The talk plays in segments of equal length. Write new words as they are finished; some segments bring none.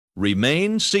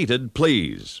Remain seated,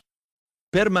 please.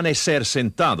 Permanecer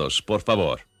sentados, por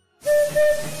favor.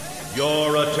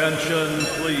 Your attention,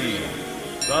 please.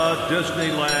 The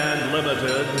Disneyland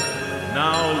Limited,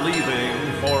 now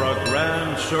leaving for a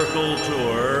grand circle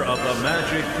tour of the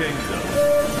Magic Kingdom.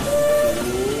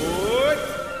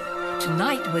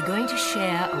 Tonight we're going to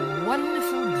share a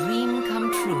wonderful dream come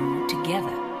true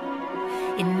together.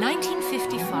 In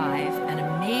 1955, an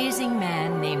amazing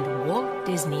man named Walt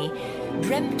Disney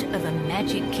dreamt of a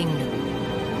magic kingdom.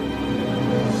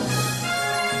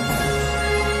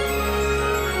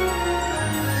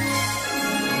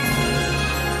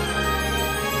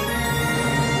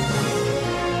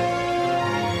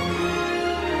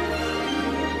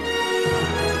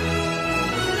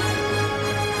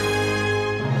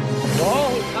 To all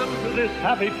who come to this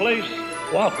happy place,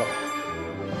 welcome.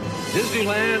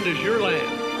 Disneyland is your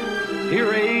land.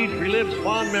 Here age relives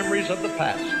fond memories of the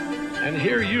past, and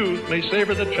here youth may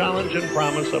savor the challenge and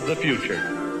promise of the future.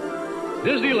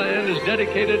 Disneyland is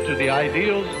dedicated to the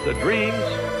ideals, the dreams,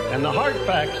 and the hard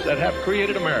facts that have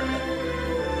created America,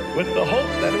 with the hope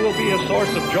that it will be a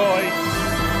source of joy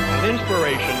and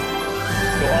inspiration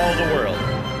to all the world.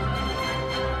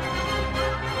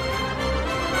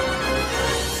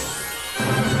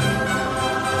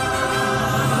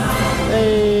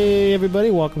 Hey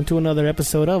everybody, welcome to another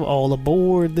episode of All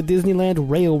Aboard the Disneyland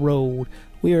Railroad.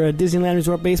 We are a Disneyland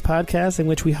Resort-based podcast in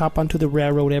which we hop onto the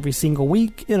railroad every single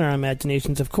week, in our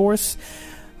imaginations of course,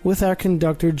 with our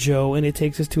conductor Joe, and it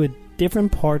takes us to a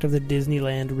different part of the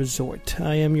Disneyland Resort.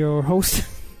 I am your host.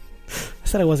 I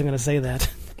said I wasn't going to say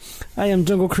that. I am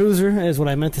Jungle Cruiser, is what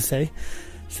I meant to say,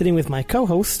 sitting with my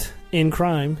co-host in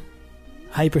crime,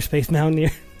 Hyperspace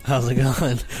Mountaineer. How's it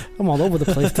going? I'm all over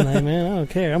the place tonight, man. I don't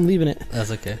care. I'm leaving it. That's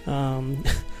okay.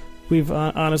 We've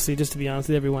honestly, just to be honest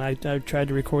with everyone, I tried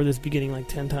to record this beginning like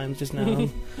 10 times just now.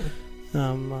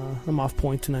 I'm off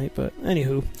point tonight, but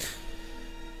anywho.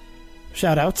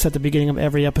 Shout-outs at the beginning of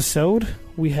every episode.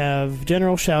 We have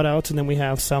general shout-outs, and then we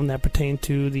have some that pertain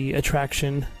to the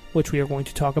attraction, which we are going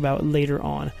to talk about later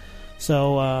on.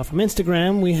 So from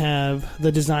Instagram, we have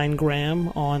the Design Gram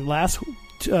on last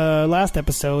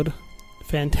episode.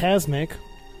 Phantasmic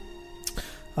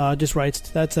just writes,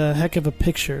 that's a heck of a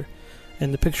picture.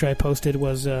 And the picture I posted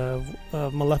was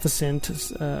Maleficent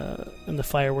and the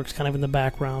fireworks kind of in the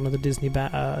background of the Disney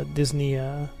logo.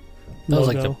 That was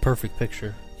like the perfect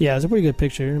picture. Yeah, it's a pretty good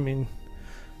picture. I mean,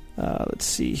 let's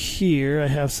see here. I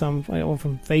got one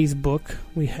from Facebook.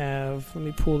 We have, let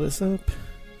me pull this up.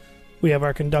 We have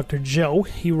our conductor Joe.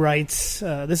 He writes,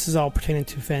 this is all pertaining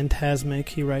to Phantasmic.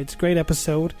 He writes, great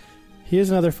episode. Here's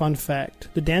another fun fact.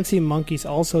 The dancing monkeys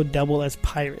also double as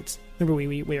pirates. Remember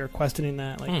we were questioning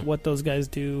that, like what those guys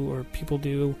do or people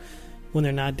do when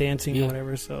they're not dancing or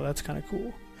whatever, so that's kind of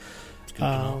cool.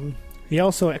 He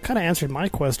also kind of answered my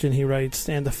question. He writes,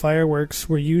 and the fireworks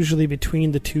were usually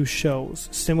between the two shows,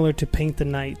 similar to Paint the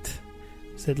Night.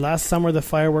 He said, last summer the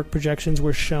firework projections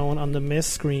were shown on the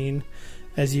mist screen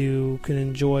as you can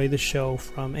enjoy the show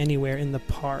from anywhere in the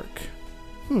park.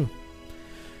 I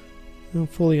don't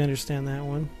fully understand that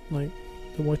one. Like,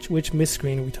 which mist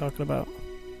screen are we talking about?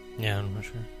 Yeah, I'm not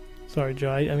sure. Sorry,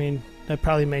 Joe. I mean, that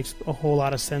probably makes a whole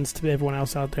lot of sense to everyone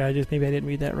else out there. Maybe I didn't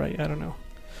read that right. I don't know.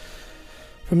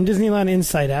 From Disneyland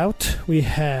Inside Out, we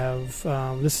have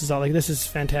this is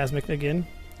Phantasmic again.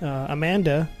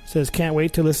 Amanda says, can't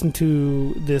wait to listen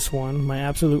to this one. My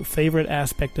absolute favorite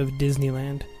aspect of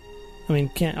Disneyland. I mean,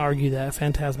 can't argue that.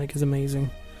 Phantasmic is amazing.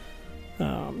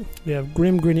 We have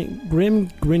Grim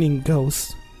Grinning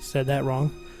Ghosts. Said that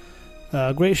wrong.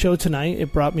 Great show tonight.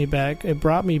 It brought me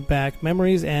back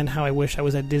memories and how I wish I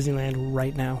was at Disneyland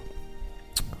right now.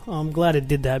 I'm glad it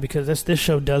did that because this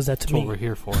show does that to me. That's what we're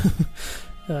here for.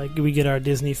 We get our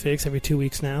Disney fix every 2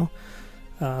 weeks now.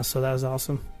 So that was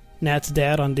awesome. Nat's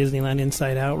dad on Disneyland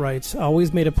Inside Out writes,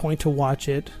 always made a point to watch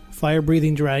it.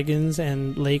 Fire-breathing dragons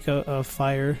and Lake of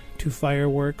Fire to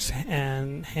fireworks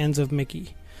and Hands of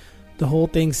Mickey. The whole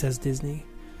thing, says Disney.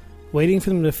 Waiting for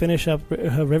them to finish up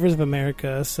Rivers of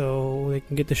America so they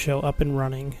can get the show up and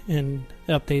running. And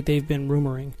update, they've been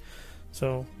rumoring.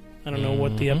 So, I don't know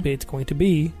what the update's going to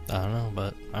be. I don't know,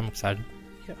 but I'm excited.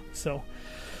 Yeah, so...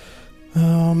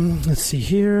 let's see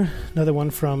here. Another one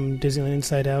from Disneyland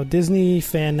Inside Out. Disney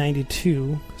Fan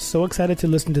 92. So excited to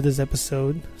listen to this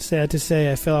episode. Sad to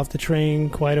say I fell off the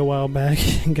train quite a while back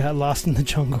and got lost in the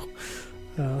jungle.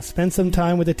 Spent some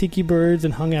time with the tiki birds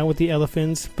and hung out with the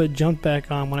elephants, but jumped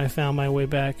back on when I found my way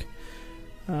back.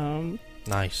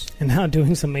 Nice. And now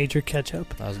doing some major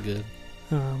catch-up. That was good.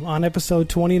 On episode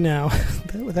 20 now.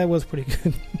 that was pretty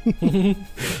good.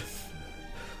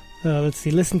 Let's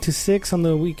see. Listen to 6 on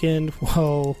the weekend.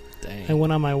 Whoa. Dang. Dang. I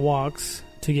went on my walks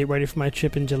to get ready for my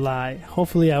trip in July.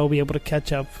 Hopefully I will be able to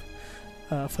catch up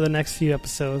for the next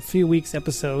few weeks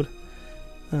episode.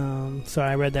 Sorry,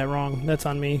 I read that wrong. That's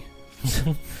on me.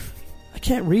 I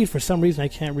can't read for some reason. I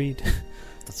can't read.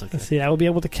 That's okay. Let's see. I will be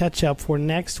able to catch up for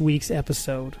next week's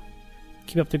episode.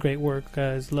 Keep up the great work,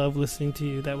 guys. Love listening to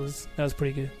you. That was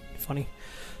pretty good. Funny.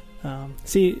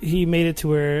 See, he made it to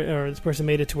where, or this person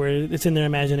made it to where it's in their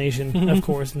imagination, of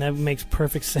course, and that makes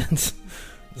perfect sense.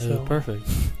 So perfect.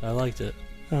 I liked it.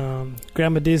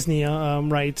 Grandma Disney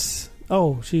writes,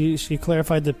 she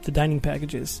clarified the dining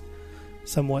packages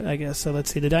somewhat, I guess. So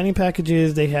let's see. The dining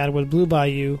packages they had was Blue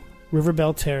Bayou,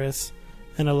 Riverbell Terrace,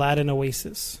 and Aladdin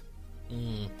Oasis.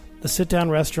 The sit-down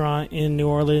restaurant in New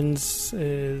Orleans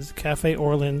is Cafe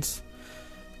Orleans.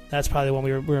 That's probably the one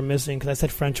we were missing because I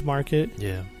said French Market.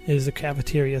 Yeah. It is a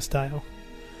cafeteria style.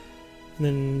 And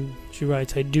then she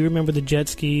writes, I do remember the jet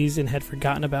skis and had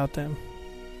forgotten about them.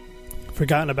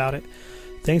 Forgotten about it.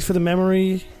 Thanks for the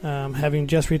memory. Having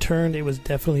just returned, it was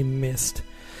definitely missed.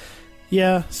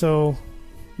 Yeah, so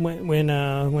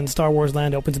when Star Wars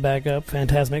Land opens back up,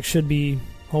 Fantasmic should be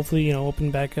hopefully,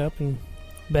 open back up and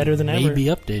better than ever. Maybe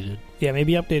updated. Yeah,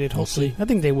 maybe updated, hopefully. I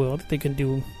think they will. I think they can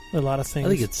do a lot of things. I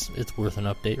think it's worth an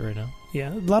update right now.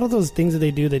 Yeah, a lot of those things that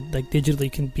they do that like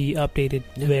digitally can be updated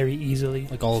very easily.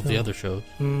 Like all of the other shows.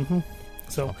 Mm-hmm.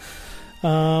 So,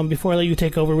 before I let you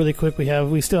take over really quick,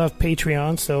 we still have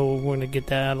Patreon, so we're gonna get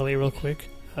that out of the way real quick.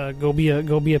 Go be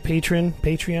a patron.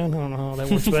 Patreon. I don't know how that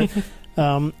works, but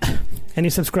any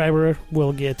subscriber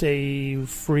will get a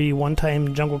free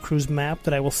one-time Jungle Cruise map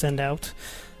that I will send out.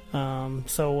 Yeah,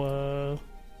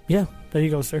 there you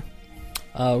go, sir.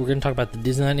 We're going to talk about the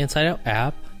Disneyland Inside Out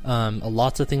app.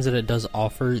 Lots of things that it does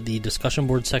offer. The discussion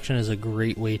board section is a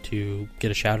great way to get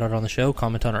a shout out on the show,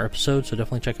 comment on our episode, so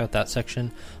definitely check out that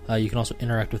section. You can also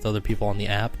interact with other people on the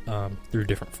app through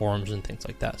different forums and things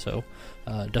like that, so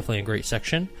definitely a great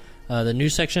section. The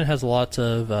news section has lots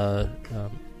of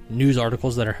news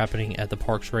articles that are happening at the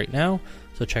parks right now,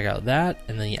 so check out that.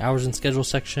 And then the hours and schedule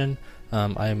section,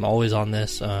 I'm always on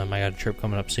this. I got a trip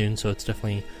coming up soon, so it's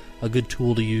definitely a good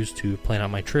tool to use to plan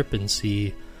out my trip and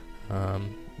see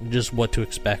just what to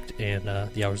expect and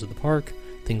the hours of the park,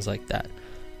 things like that.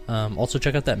 Also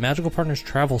check out that Magical Partners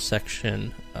Travel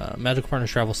section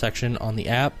on the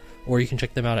app, or you can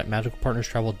check them out at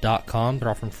magicalpartnerstravel.com. They're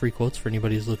offering free quotes for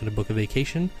anybody who's looking to book a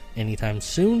vacation anytime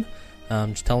soon.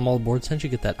 Just tell them all the board sent you,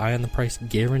 get that eye on the price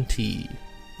guarantee.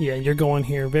 Yeah, you're going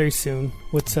here very soon.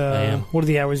 What are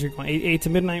the hours you're going? 8 to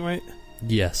midnight, right?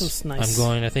 Yes. That's nice. I'm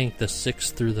going, I think, the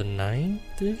 6th through the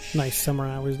 9th-ish. Nice summer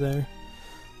hours there.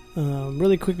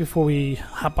 Really quick before we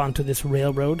hop onto this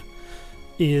railroad,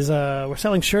 is we're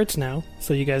selling shirts now,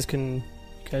 so you guys can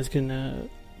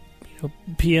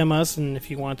PM us, and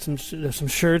if you want there's some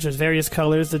shirts, there's various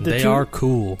colors. They are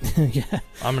cool. Yeah,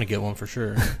 I'm gonna get one for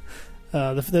sure.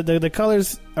 The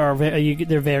colors are they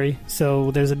vary.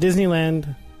 So there's a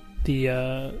Disneyland,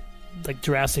 the like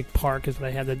Jurassic Park is what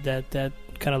I have, that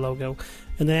kind of logo,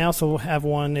 and then I also have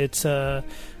one. It's the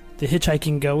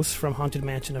Hitchhiking Ghost from Haunted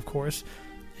Mansion, of course,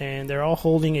 and they're all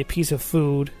holding a piece of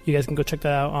food. You guys can go check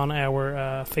that out on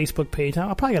our Facebook page.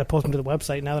 I'll probably gotta post them to the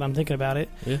website now that I'm thinking about it.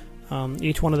 Yeah.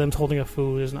 Each one of them's holding a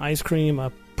food. There's an ice cream,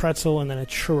 a pretzel, and then a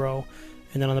churro.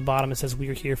 And then on the bottom it says,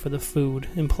 "We're here for the food,"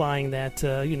 implying that,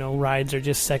 rides are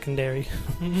just secondary.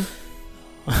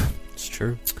 It's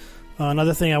true.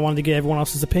 Another thing I wanted to get everyone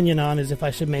else's opinion on is if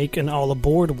I should make an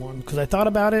all-aboard one. Because I thought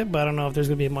about it, but I don't know if there's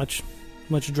going to be much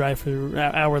drive for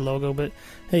our logo. But,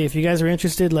 hey, if you guys are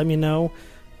interested, let me know.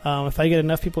 If I get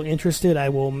enough people interested, I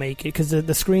will make it. Because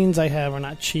the screens I have are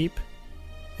not cheap.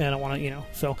 And I don't want to,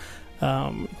 So,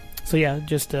 yeah,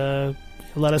 just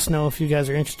let us know if you guys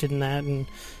are interested in that. And,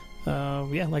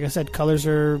 like I said, colors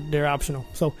they're optional.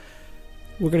 So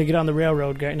we're going to get on the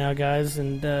railroad right now, guys.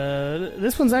 And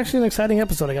this one's actually an exciting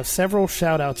episode. I got several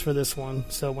shout-outs for this one.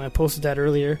 So when I posted that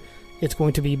earlier, it's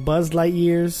going to be Buzz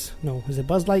Lightyear's... No, is it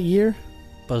Buzz Lightyear?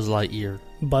 Buzz Lightyear.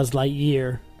 Buzz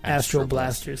Lightyear Astro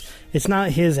Blasters. It's not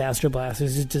his Astro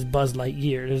Blasters. It's just Buzz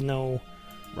Lightyear. There's no...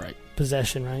 Right.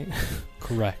 Possession, right?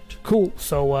 Correct. Cool.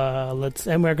 So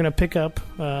and we're going to pick up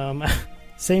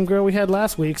same girl we had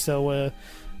last week. So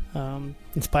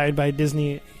inspired by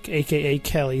Disney, aka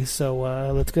Kelly.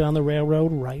 So let's get on the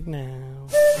railroad right now.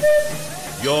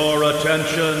 Your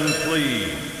attention,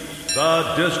 please. The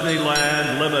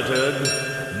Disneyland Limited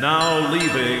now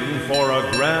leaving for a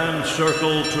grand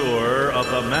circle tour of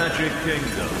the Magic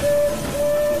Kingdom.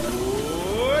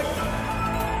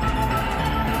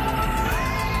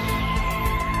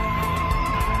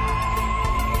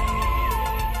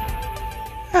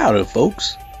 Howdy,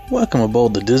 folks. Welcome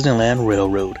aboard the Disneyland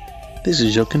Railroad. This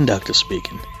is your conductor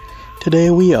speaking.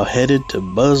 Today we are headed to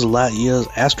Buzz Lightyear's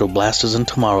Astro Blasters in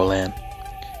Tomorrowland.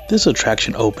 This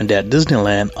attraction opened at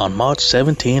Disneyland on March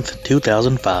 17th,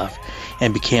 2005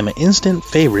 and became an instant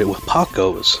favorite with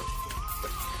parkgoers.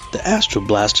 The Astro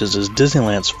Blasters is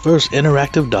Disneyland's first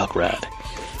interactive dock ride.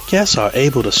 Guests are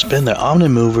able to spin their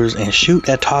Omnimovers and shoot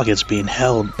at targets being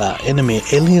held by enemy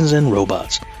aliens and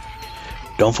robots.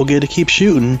 Don't forget to keep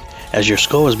shooting, as your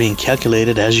score is being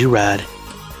calculated as you ride.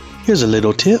 Here's a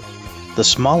little tip. The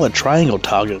smaller triangle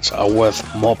targets are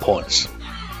worth more points.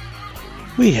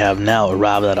 We have now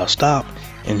arrived at our stop.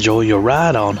 Enjoy your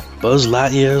ride on Buzz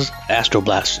Lightyear's Astro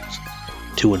Blasters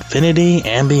to infinity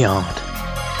and beyond.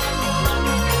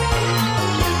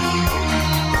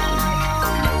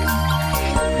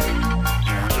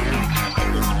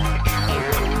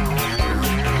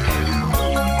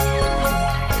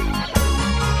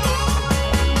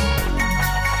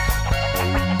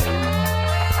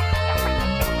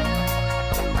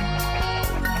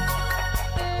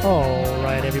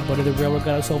 Alright, everybody, the railroad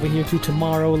got us over here to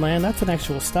Tomorrowland. That's an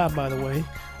actual stop, by the way,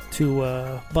 to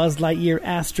Buzz Lightyear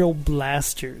Astro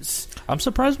Blasters. I'm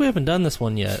surprised we haven't done this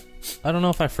one yet. I don't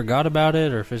know if I forgot about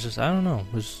it or if it's just, I don't know.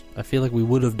 I feel like we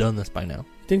would have done this by now.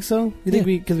 Think so? You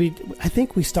think I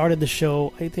think we started the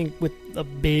show, I think, with the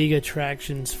big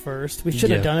attractions first. We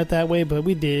should have done it that way, but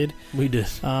we did. We did.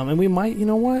 And we might, you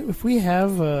know what? If we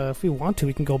want to,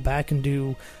 we can go back and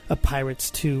do a Pirates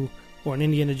 2 or an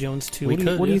Indiana Jones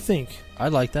 2. What do you think? I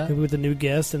like that. Maybe with a new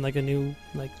guest and like a new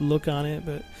look on it,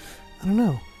 but I don't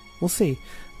know. We'll see.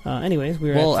 Anyways,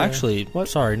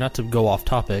 sorry, not to go off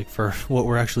topic for what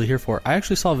we're actually here for. I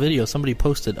actually saw a video somebody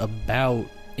posted about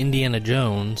Indiana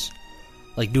Jones,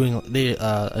 like doing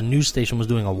a news station was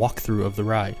doing a walkthrough of the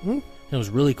ride. And it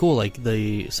was really cool. Like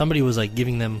somebody was like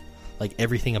giving them like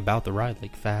everything about the ride,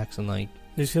 like facts and like.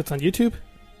 Did you see it's on YouTube?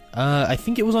 I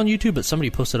think it was on YouTube, but somebody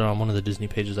posted it on one of the Disney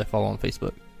pages I follow on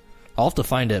Facebook. I'll have to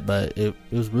find it, but it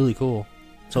was really cool.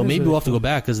 So maybe we'll have to go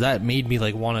back, because that made me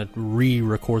like want to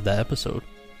re-record that episode.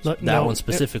 One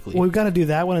specifically. We've got to do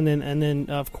that one, and then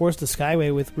of course the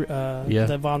Skyway with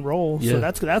the Von Roll. Yeah. So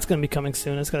that's going to be coming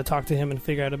soon. It's got to talk to him and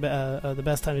figure out the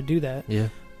best time to do that. Yeah.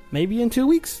 Maybe in 2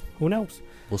 weeks. Who knows?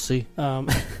 We'll see.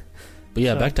 But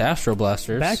yeah, back to Astro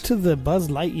Blasters. Back to the Buzz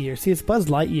Lightyear. See, it's Buzz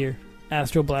Lightyear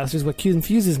Astro Blasters. What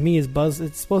confuses me is Buzz.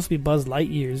 It's supposed to be Buzz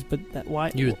Lightyears, but why?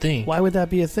 You would think. Why would that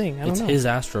be a thing? I don't know. It's his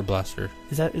Astro Blaster.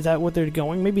 Is that what they're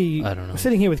going? Maybe. I don't know. I'm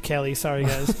sitting here with Kelly. Sorry,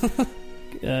 guys.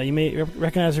 You may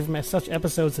recognize her from such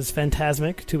episodes as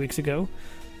Fantasmic 2 weeks ago.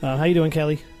 How you doing,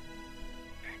 Kelly?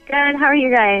 Good. How are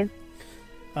you guys?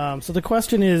 So the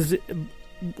question is,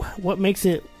 what makes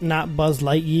it not Buzz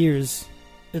Lightyears?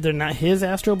 They're not his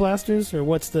Astro Blasters, or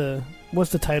what's the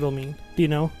title mean? Do you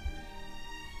know?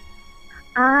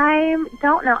 I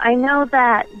don't know. I know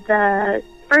that the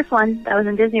first one that was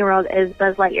in Disney World is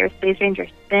Buzz Lightyear Space Ranger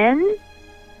Spin.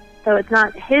 So it's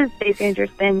not his Space Ranger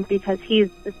Spin because he's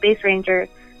the Space Ranger.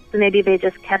 So maybe they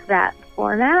just kept that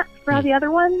format for all the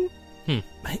other ones.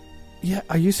 Yeah,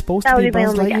 are you supposed to be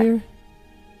Buzz Lightyear?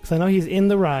 Because I know he's in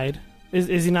the ride.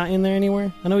 Is he not in there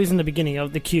anywhere? I know he's in the beginning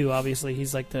of the queue, obviously.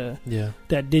 He's like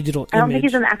that digital image. I don't think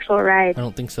he's in the actual ride. I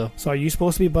don't think so. So are you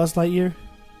supposed to be Buzz Lightyear?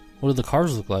 What do the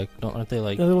cars look like? Aren't they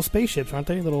like... They're little spaceships, aren't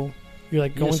they? You're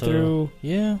like going through...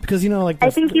 Yeah. Because, I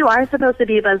think you are supposed to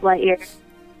be Buzz Lightyear.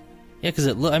 Yeah, because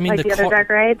the other dark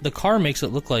ride? The car makes it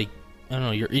look like, I don't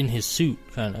know, you're in his suit,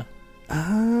 kind of.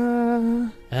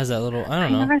 It has that little, I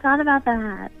don't know. I never thought about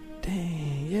that.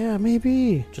 Dang, yeah,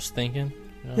 maybe. Just thinking.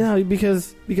 Yeah,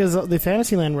 because the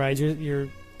Fantasyland rides, you're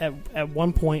at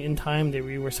one point in time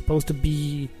we were supposed to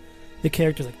be the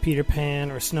characters like Peter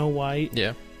Pan or Snow White.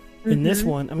 Yeah. In this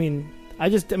one, I'm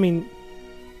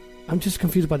just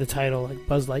confused by the title, like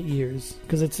Buzz Lightyears,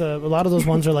 because it's a lot of those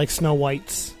ones are like Snow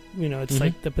White's. It's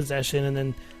like the possession, and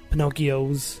then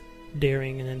Pinocchio's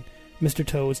daring, and then Mr.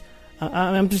 Toad's.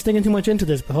 I'm just thinking too much into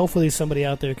this, but hopefully somebody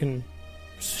out there can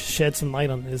shed some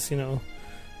light on this.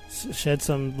 Shed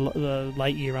some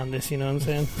light year on this. You know what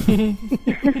I'm saying?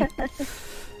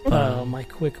 My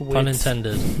quick wits. Pun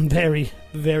intended. Very,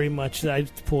 very much. I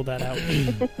pulled that out.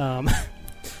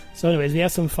 So, anyways, we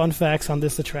have some fun facts on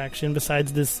this attraction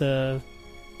besides this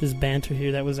banter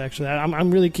here. That was actually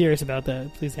I'm really curious about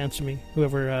that. Please answer me.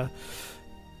 Whoever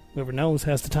knows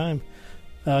has the time.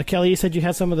 Kelly, you said you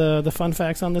had some of the fun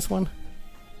facts on this one?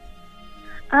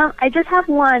 I just have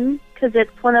one, because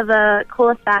it's one of the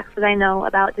coolest facts that I know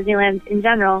about Disneyland in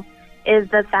general, is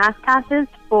the Fast Passes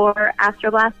for Astro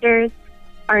Blasters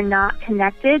are not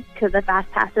connected to the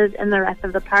Fast Passes in the rest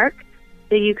of the park.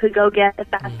 So you could go get a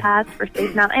Fast Pass for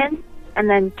Space Mountain, and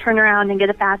then turn around and get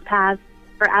a Fast Pass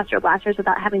for Astro Blasters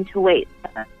without having to wait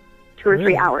 2 or 3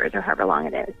 Really? hours or however long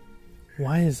it is.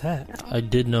 Why is that? I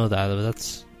did know that, but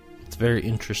it's very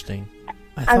interesting.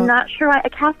 I'm not sure. I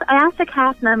asked a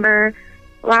cast member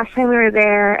last time we were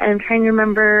there, and I'm trying to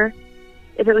remember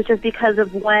if it was just because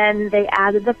of when they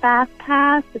added the Fast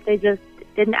Pass, if they just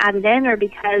didn't add it in, or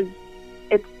because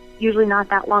it's usually not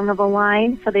that long of a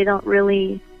line, so they don't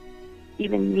really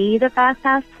even need a Fast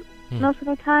Pass most of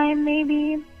the time,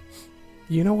 maybe.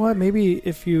 You know what? Maybe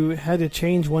if you had to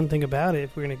change one thing about it,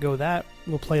 if we're going to go that,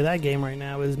 we'll play that game right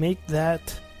now, is make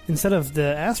that, instead of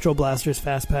the Astro Blasters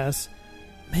Fast Pass,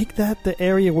 make that the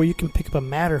area where you can pick up a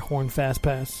Matterhorn Fast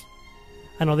Pass.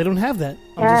 I know they don't have that.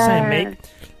 I'm just saying,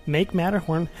 make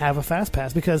Matterhorn have a Fast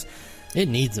Pass, because It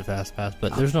needs a Fast Pass,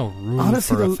 but there's no room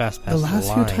honestly, for a Fast Pass the last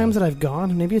line. few times that I've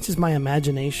gone, maybe it's just my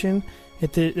imagination,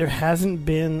 there hasn't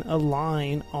been a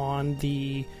line on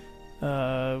the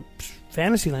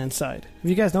Fantasyland side. Have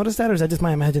you guys noticed that, or is that just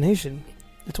my imagination?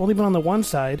 It's only been on the one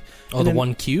side. Oh, the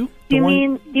one queue? Do you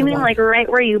mean like right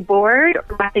where you board,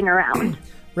 or wrapping around?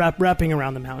 Wrapping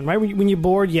around the mountain, right? When you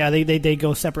board, yeah, they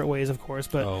go separate ways, of course,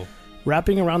 but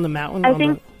wrapping around the mountain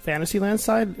the Fantasyland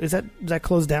side, does that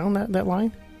close down that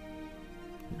line?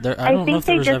 I think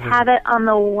they just have it on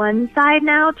the one side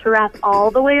now to wrap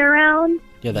all the way around,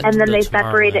 and then they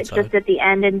separate it just at the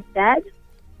end instead.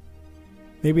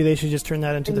 Maybe they should just turn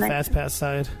that into the Fast Pass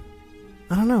side.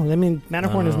 I don't know. I mean,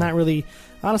 Matterhorn is not really...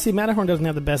 Honestly, Matterhorn doesn't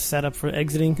have the best setup for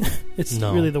exiting. It's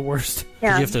really the worst.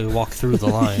 Yeah. You have to walk through the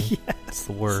line. Yeah. It's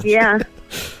the worst. Yeah.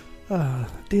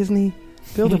 Disney,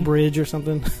 build a bridge or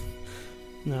something.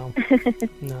 No.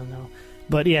 No.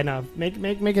 But yeah, no. Make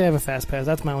it have a Fast Pass.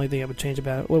 That's my only thing I would change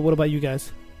about it. What about you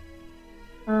guys?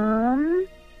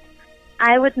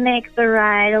 I would make the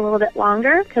ride a little bit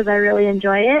longer because I really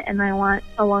enjoy it and I want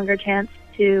a longer chance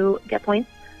to get points.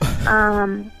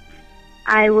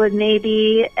 I would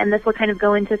maybe, and this will kind of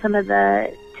go into some of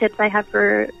the tips we have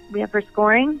for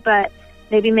scoring, but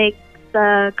maybe make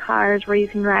the cars where you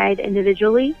can ride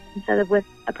individually instead of with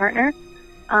a partner.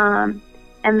 And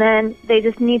then they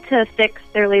just need to fix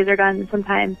their laser guns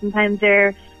sometimes. Sometimes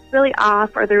they're really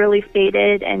off or they're really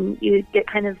faded, and you get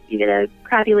a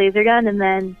crappy laser gun, and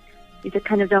then you just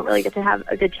kind of don't really get to have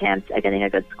a good chance at getting a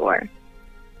good score.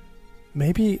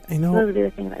 Maybe, I know, those would be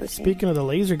the things I would speaking of the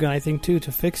laser gun, I think, too,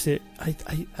 to fix it, I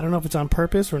don't know if it's on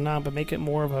purpose or not, but make it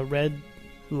more of a red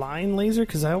line laser,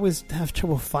 because I always have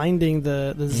trouble finding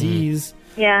the Z's.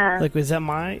 Yeah. Like, is that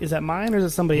mine, or is it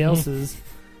somebody else's?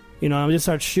 You know, I just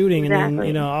start shooting, and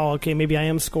then, okay, maybe I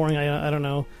am scoring, I don't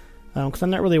know. Because I'm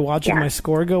not really watching my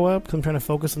score go up, because I'm trying to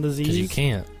focus on the Z's. Because you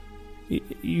can't.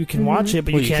 You can watch it,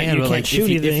 but you can't shoot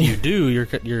anything. If you do, you're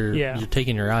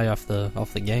taking your eye off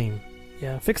the game.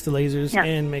 Yeah, fix the lasers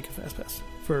and make a Fast Pass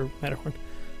for Matterhorn.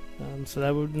 So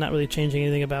that would not really change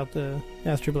anything about the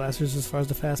Astro Blasters as far as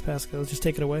the Fast Pass goes. Just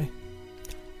take it away.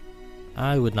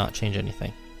 I would not change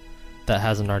anything that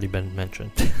hasn't already been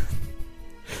mentioned.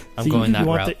 I'm going that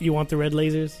route. You want the red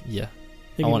lasers? Yeah.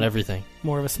 I want everything.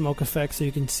 More of a smoke effect so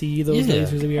you can see those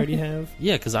lasers that we already have?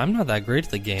 Yeah, because I'm not that great at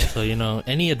the game, so,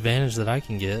 any advantage that I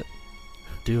can get,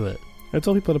 do it. I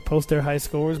told people to post their high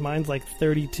scores. Mine's like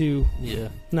 32. Yeah.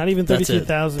 Not even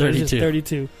 32,000. It's just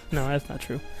 32. No, that's not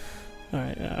true. All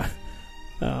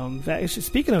right.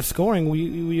 Speaking of scoring,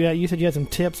 you said you had some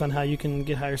tips on how you can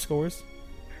get higher scores?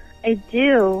 I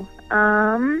do.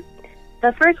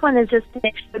 The first one is just to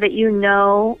make sure that you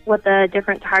know what the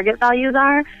different target values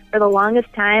are. For the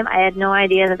longest time, I had no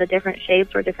idea that the different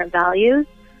shapes were different values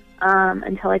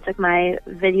until I took my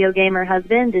video gamer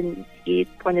husband and he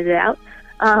pointed it out.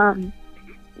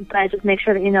 But just make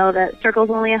sure that you know that circles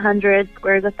only 100,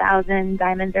 squares 1,000,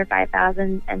 diamonds are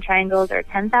 5,000, and triangles are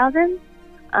 10,000.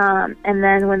 And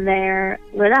then when they're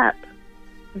lit up,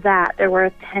 that they're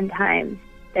worth 10 times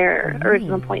their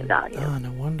original point value. Oh,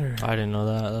 no wonder. I didn't know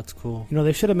that. That's cool.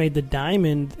 They should have made the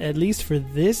diamond, at least for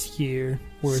this year,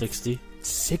 worth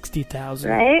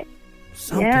 60,000. Right?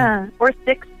 Something. Yeah, or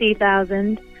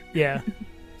 60,000. Yeah.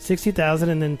 60,000,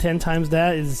 and then 10 times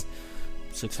that is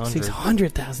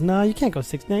 600,000. No, you can't go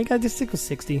 60. No, you gotta just stick with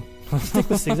 60. Stick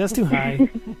with 60. That's too high.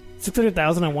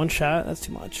 600,000 on one shot. That's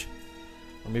too much.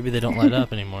 Or maybe they don't light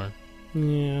up anymore.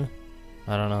 Yeah.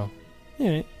 I don't know.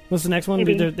 Alright. What's the next one?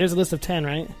 There's a list of 10,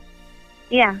 right?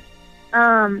 Yeah.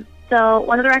 So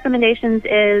one of the recommendations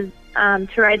is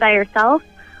to ride by yourself,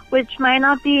 which might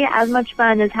not be as much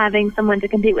fun as having someone to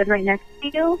compete with right next to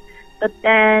you. But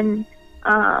then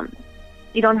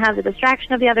you don't have the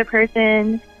distraction of the other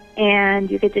person,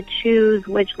 and you get to choose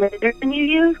which laser gun you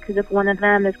use, because if one of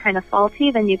them is kind of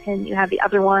faulty, then you have the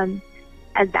other one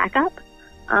as backup.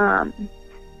 So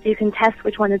you can test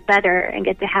which one is better and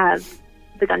get to have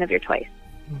the gun of your choice.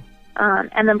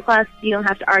 And then plus, you don't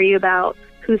have to argue about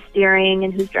who's steering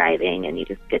and who's driving, and you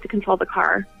just get to control the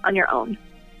car on your own.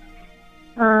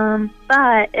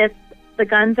 But if the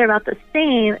guns are about the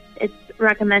same, it's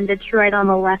recommended to ride on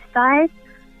the left side.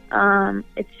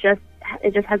 It just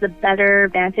has a better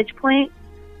vantage point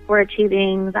for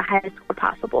achieving the highest score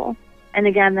possible. And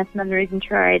again, that's another reason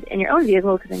to ride in your own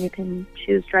vehicle, because then you can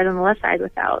choose to ride on the left side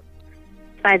without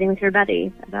fighting with your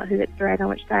buddy about who gets to ride on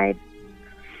which side.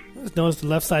 I just noticed the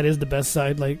left side is the best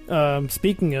side. Like,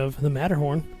 speaking of the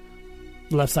Matterhorn,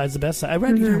 the left side's the best side. I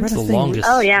read It's a the thing. longest.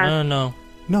 Oh, yeah. No.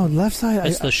 No, the left side.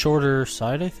 It's the shorter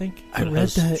side, I think. I It read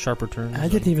has that. sharper turns. I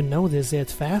didn't even know this.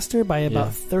 It's faster by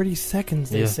about 30 seconds.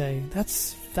 They Yeah. say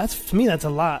that's to me that's a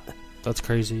lot. That's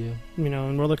crazy. Yeah. You know,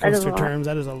 in roller That is a coaster lot. terms,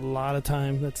 that is a lot of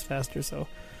time. That's faster. So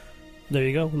there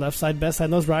you go. Left side, best side.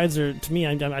 And those rides are, to me,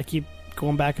 I keep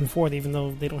going back and forth, even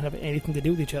though they don't have anything to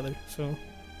do with each other. So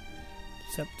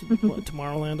except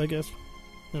Tomorrowland, I guess.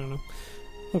 I don't know.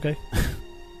 Okay.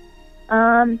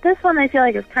 This one I feel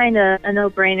like is kind of a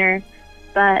no-brainer,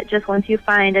 but just once you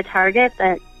find a target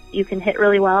that you can hit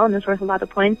really well and is worth a lot of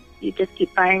points, you just keep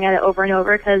firing at it over and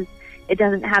over because it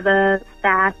doesn't have a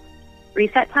fast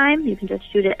reset time. You can just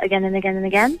shoot it again and again and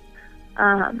again.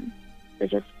 So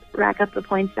just rack up the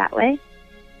points that way.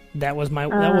 That was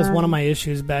one of my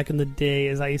issues back in the day.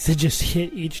 Is I used to just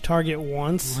hit each target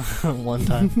once. One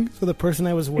time. So the person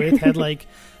I was with had like,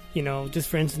 you know, just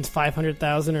for instance,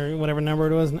 500,000 or whatever number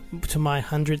it was to my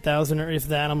 100,000 or if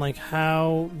that. I'm like,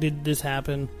 how did this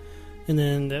happen? And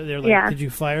then they're like, Did you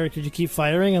fire? Did you keep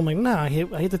firing? I'm like, no, I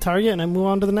hit the target and I move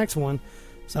on to the next one.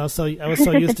 So I was so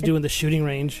used to doing the shooting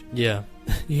range. Yeah.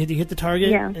 You hit the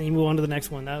target and you move on to the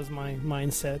next one. That was my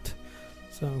mindset.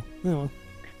 So, you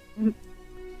know.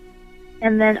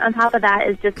 And then on top of that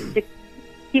is just to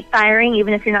keep firing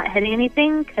even if you're not hitting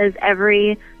anything, because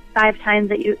every 5 times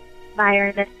that you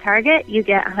fire this target, you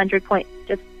get 100 points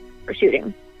just for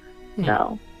shooting.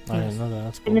 So I didn't know that.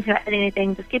 That's cool. even if you're not hitting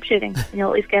anything, just keep shooting, and you'll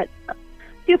at least get a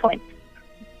few points.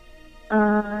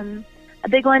 A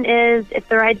big one is if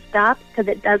the ride stops, because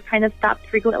it does kind of stop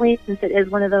frequently since it is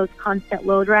one of those constant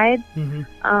load rides.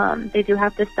 Mm-hmm. They do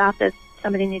have to stop if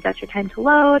somebody needs extra time to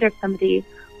load or if somebody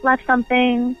left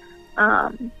something.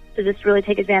 So just really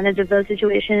take advantage of those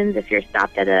situations if you're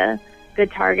stopped at a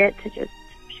good target to just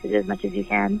shoot as much as you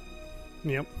can.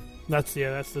 Yep. That's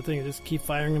the thing. Just keep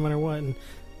firing no matter what. And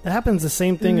that happens the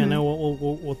same thing. I know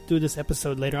we'll do this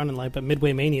episode later on in life, but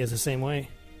Midway Mania is the same way.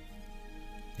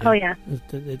 Yeah. Oh, yeah.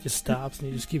 It just stops and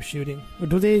you just keep shooting. Or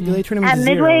do they turn them at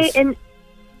into Midway, zeros?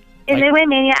 In Midway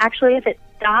Mania, actually, if it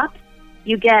stops,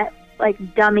 you get,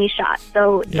 like, dummy shots.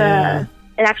 So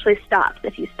it actually stops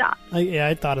if you stop.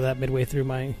 I thought of that midway through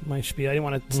my spiel. I didn't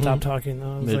want to stop talking.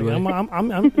 I was Midway. like,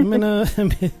 I'm in a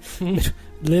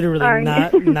literally Sorry.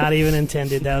 not even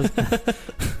intended. That was.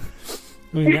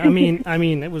 I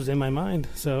mean, it was in my mind.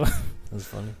 So That's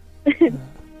funny.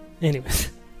 anyways,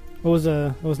 what was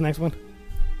the next one?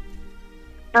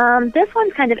 This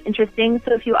one's kind of interesting.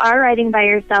 So if you are riding by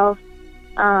yourself,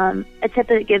 a tip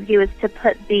that it gives you is to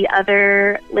put the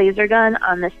other laser gun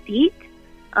on the seat.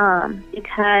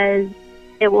 Because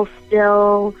it will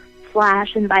still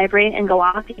flash and vibrate and go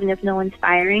off even if no one's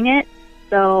firing it.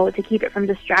 So to keep it from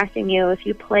distracting you, if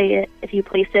you place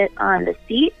it on the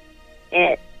seat,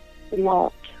 it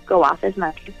won't go off as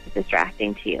much as it's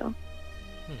distracting to you.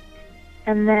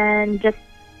 And then just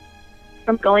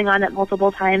from going on it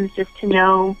multiple times, just to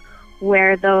know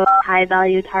where those high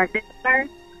value targets are,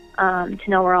 to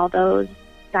know where all those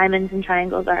diamonds and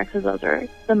triangles are, because those are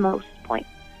the most points.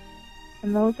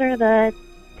 And those are the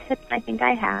tips I think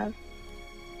I have.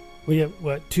 We have,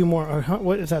 what, 2 more? Or,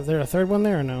 what is that? Is there a third one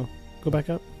there or no? Go back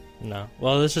up? No.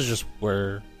 Well, this is just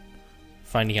where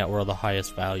finding out where all the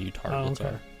highest value targets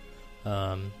are.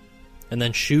 And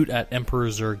then shoot at Emperor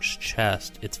Zurg's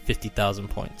chest. It's 50,000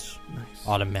 points. Nice.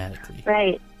 Automatically.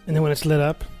 Right. And then when it's lit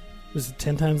up, is it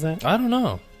 10 times that? I don't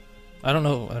know. I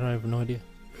have no idea.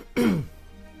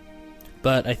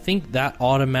 But I think that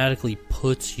automatically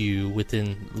puts you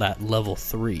within that level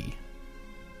 3.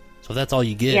 So if that's all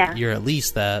you get, you're at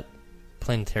least that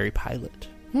planetary pilot.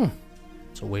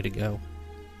 It's a way to go.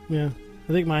 Yeah.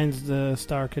 I think mine's the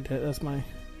Star Cadet. That's my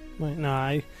no,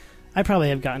 I probably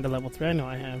have gotten to level 3. I know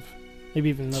I have. Maybe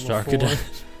even level Star 4. Cadet.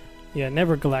 Yeah,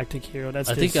 never Galactic Hero. That's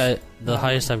I just, think the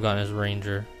highest I've gotten is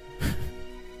Ranger.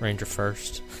 Ranger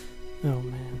first. Oh,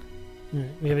 man. All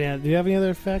right. Do you have any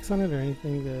other facts on it or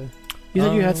anything to... You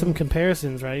said you had some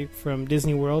comparisons, right, from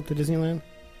Disney World to Disneyland?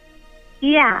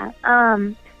 Yeah.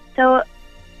 So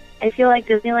I feel like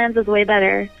Disneyland was way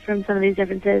better from some of these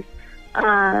differences.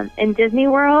 In Disney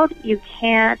World, you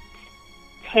can't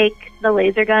take the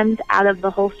laser guns out of the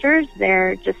holsters,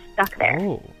 they're just stuck there.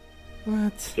 Oh.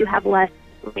 What? You have less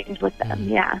range with them.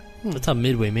 Yeah. That's how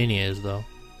Midway Mania is, though.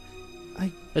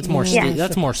 It's more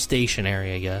that's more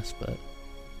stationary, I guess, but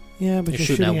yeah, but you're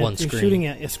shooting at one you're screen. shooting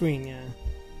at a screen, yeah.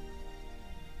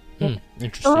 It's a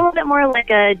Interesting. little bit more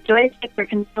like a joystick where it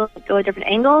can still go at different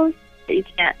angles, but you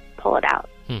can't pull it out.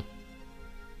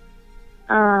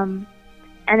 And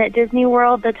at Disney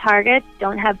World, the targets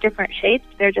don't have different shapes.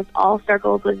 They're just all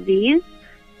circles with V's.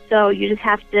 So you just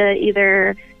have to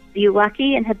either be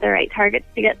lucky and hit the right targets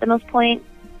to get the most points,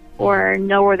 or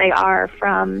know where they are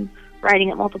from riding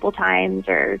it multiple times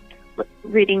or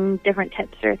reading different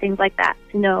tips or things like that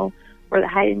to know where the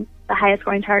highest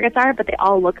scoring targets are, but they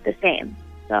all look the same.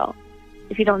 So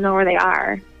if you don't know where they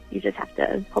are, you just have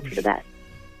to hope for the best.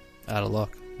 Out of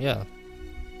luck. Yeah.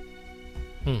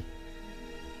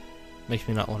 Makes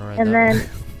me not want to ride And that then, one.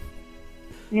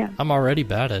 yeah. I'm already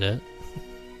bad at it.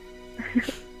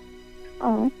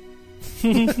 Oh.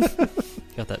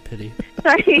 Got that pity.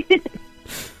 Sorry.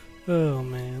 Oh,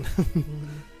 man.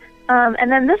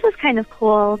 And then this was kind of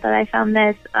cool that I found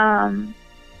this.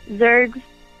 Zurg's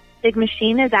Big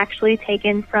Machine is actually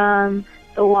taken from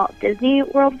the Walt Disney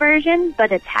World version,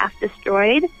 but it's half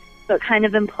destroyed. So it kind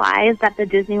of implies that the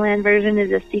Disneyland version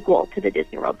is a sequel to the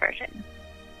Disney World version.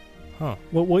 Huh.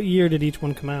 What year did each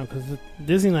one come out? Because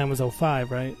Disneyland was 05,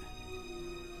 right?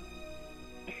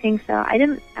 I think so. I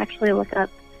didn't actually look up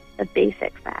the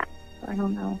basics of that, so I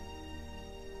don't know.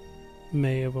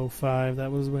 May of 05.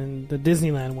 That was when the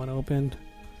Disneyland one opened.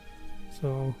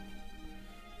 So,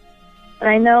 But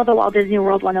I know the Walt Disney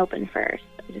World one opened first.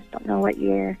 I just don't know what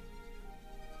year.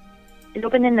 It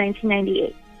opened in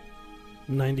 1998.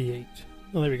 98.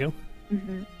 Oh, there we go.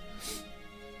 Mm-hmm.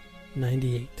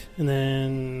 98. And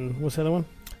then, what's the other one?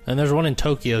 And there's one in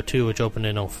Tokyo, too, which opened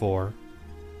in 04.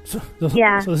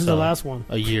 Yeah. So this is the last one.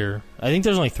 A year. I think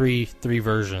there's only three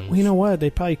versions. Well, you know what?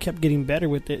 They probably kept getting better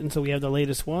with it, and so we have the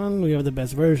latest one. We have the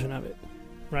best version of it,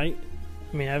 right?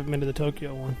 I mean, I haven't been to the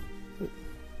Tokyo one.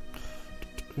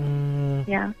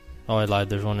 Yeah. Oh, I lied.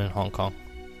 There's one in Hong Kong.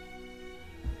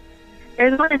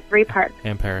 There's one in 3 parts.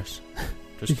 And Paris.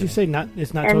 Did you say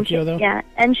it's not And Tokyo, though? Yeah,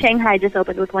 and Shanghai just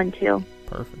opened with one, too.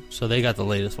 Perfect. So they got the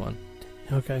latest one.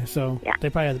 Okay, so Yeah. they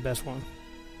probably have the best one.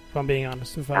 If I'm being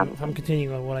honest, if I'm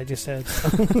continuing on what I just said.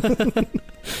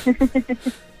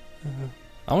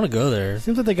 I want to go there.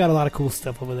 Seems like they got a lot of cool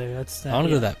stuff over there. I want to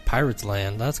go to that Pirates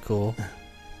Land. That's cool.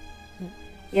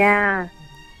 Yeah.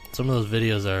 Some of those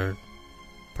videos are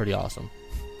pretty awesome.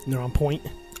 They're on point.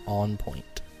 On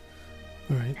point.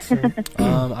 All right. So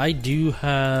I do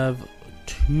have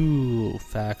 2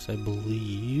 facts, I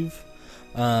believe.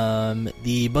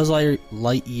 The Buzz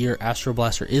Lightyear Astro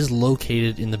Blaster is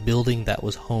located in the building that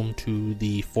was home to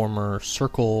the former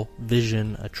Circle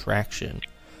Vision attraction,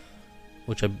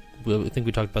 which I think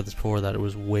we talked about this before, that it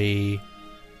was way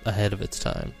ahead of its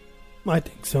time. I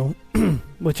think so.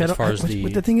 But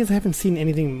the thing is, I haven't seen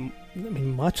anything. I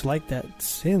mean, much like that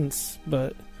since.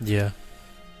 But yeah,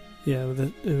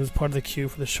 it was part of the queue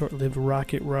for the short-lived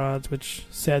rocket rods, which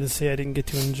sad to say I didn't get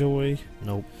to enjoy.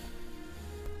 Nope.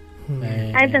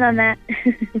 I've been on that.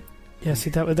 Yeah, see,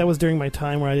 that was during my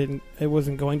time where I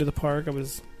wasn't going to the park. I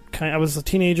was a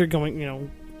teenager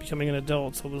going, becoming an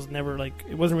adult, so it was never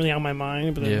it wasn't really on my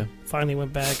mind. But then finally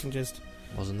went back and just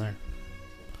wasn't there.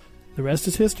 The rest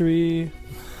is history.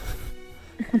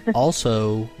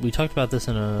 Also, we talked about this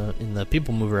in the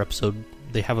People Mover episode.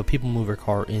 They have a People Mover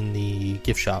car in the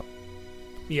gift shop.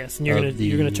 Yes, and you're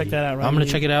gonna check that out, right? I'm gonna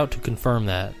check it out to confirm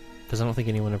that, because I don't think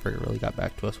anyone ever really got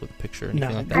back to us with a picture or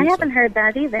anything like that. I haven't heard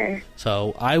that either.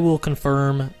 So I will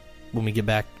confirm when we get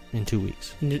back in 2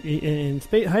 weeks. In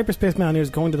Hyperspace Mountaineers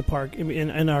going to the park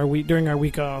during our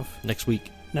week off. Next week,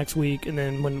 and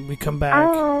then when we come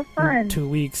back fun. in 2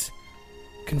 weeks,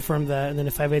 confirm that, and then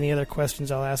if I have any other questions,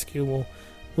 I'll ask you.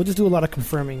 We'll just do a lot of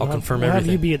confirming. I'll confirm everything.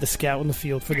 everything. Have you be at the scout in the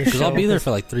field for this show. Because I'll be there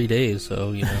for 3 days,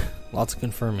 so lots of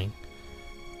confirming.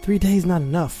 3 days not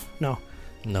enough. No,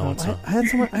 it's not.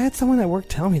 I had someone at work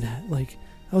tell me that.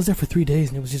 I was there for 3 days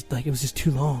and it was just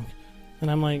too long.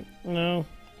 And I'm like, no.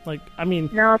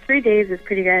 No, 3 days is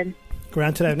pretty good.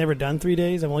 Granted, I've never done 3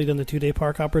 days. I've only done the 2-day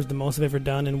park hoppers, the most I've ever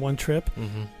done in one trip.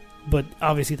 Mm-hmm. But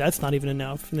obviously that's not even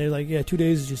enough. And they're like, yeah, 2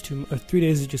 days is just too, or 3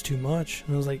 days is just too much.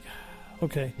 And I was like,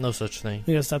 okay. No such thing.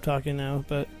 We gotta stop talking now.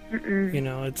 But,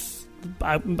 it's,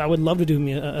 I would love to do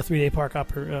me a 3-day park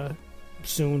hopper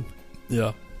soon.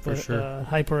 Yeah. For sure.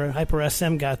 Hyper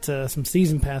SM got some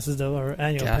season passes, though, or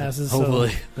annual passes. Hopefully.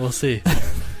 So. We'll see.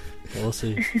 We'll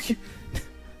see.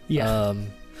 Yeah.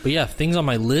 But yeah, things on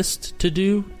my list to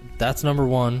do, that's number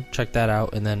 1. Check that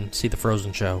out, and then see the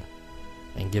Frozen show.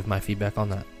 and give my feedback on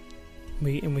that.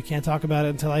 We can't talk about it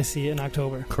until I see it in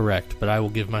October. Correct, but I will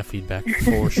give my feedback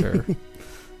for sure.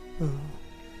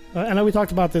 I know we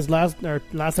talked about this last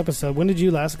episode. When did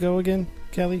you last go again,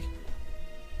 Kelly?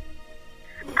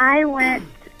 I went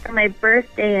for my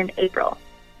birthday in April.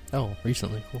 Oh,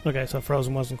 recently. Cool. Okay, so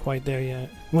Frozen wasn't quite there yet.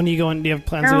 When are you going? Do you have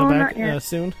plans to go back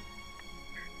soon?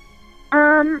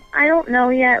 I don't know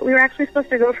yet. We were actually supposed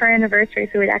to go for our anniversary,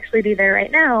 so we'd actually be there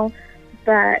right now.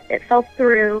 But it fell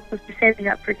through. I was saving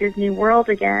up for Disney World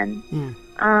again.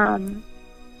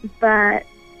 But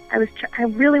I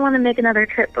really want to make another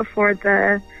trip before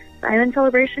the Diamond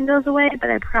Celebration goes away,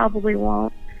 but I probably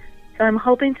won't. So I'm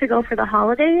hoping to go for the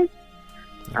holidays,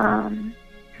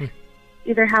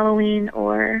 either Halloween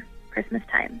or Christmas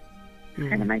time.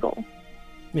 Kind of my goal.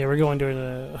 Yeah, we're going during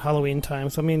the Halloween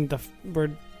time. So I mean, the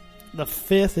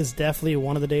 5th is definitely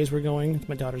one of the days we're going. It's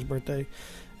my daughter's birthday.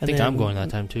 I think I'm going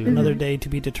that time too. Another day to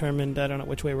be determined. I don't know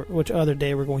which other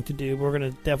day we're going to do. But we're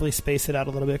going to definitely space it out a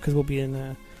little bit because we'll be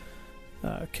in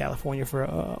California for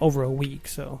over a week.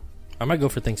 So I might go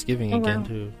for Thanksgiving again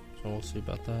too. So we'll see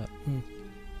about that.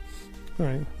 All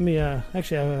right. Let me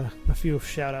actually have a few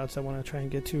shout outs I want to try and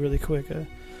get to really quick.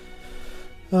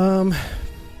 I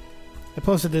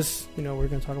posted this. We're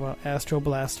going to talk about Astro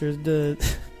Blasters, the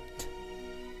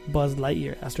Buzz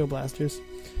Lightyear Astro Blasters.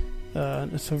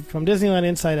 So from Disneyland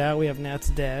Inside Out, we have Nat's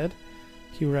dad.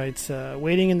 He writes,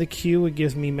 waiting in the queue, it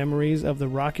gives me memories of the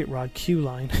Rocket Rod queue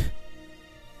line.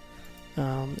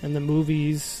 And the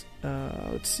movies,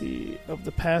 let's see, of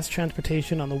the past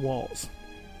transportation on the walls.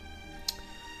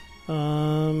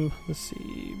 Let's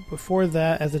see, before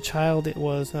that, as a child, it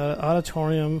was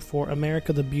Auditorium for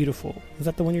America the Beautiful. Is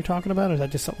that the one you're talking about, or is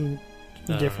that just something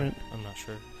different? I'm not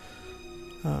sure.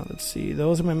 Let's see.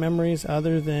 Those are my memories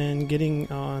other than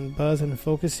getting on Buzz and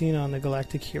focusing on the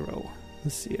Galactic Hero.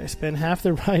 Let's see. I spent half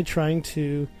the ride trying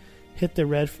to hit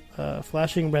the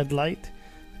flashing red light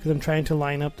because I'm trying to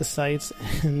line up the sights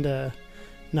and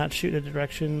not shoot in a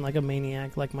direction like a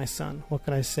maniac like my son. What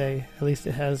can I say? At least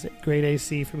it has great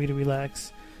AC for me to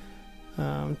relax.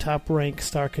 Top rank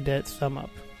Star Cadet, thumb up.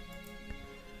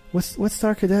 What's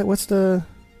Star Cadet? That's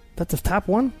the top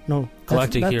one? No.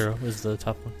 Galactic Hero is the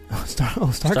top one.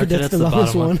 Star Cadet's the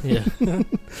lowest one.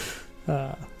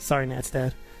 Yeah. Sorry, Nat's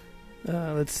dad.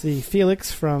 Let's see.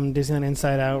 Felix from Disneyland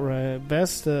Inside Out.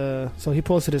 Best. So he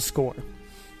posted his score.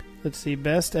 Let's see.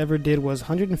 Best ever did was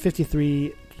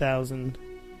 153,000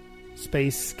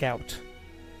 Space Scout.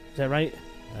 Is that right?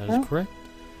 That is correct.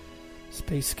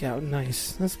 Space Scout.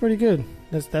 Nice. That's pretty good.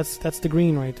 That's the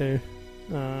green right there.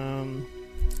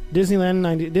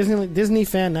 Disney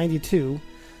Fan 92.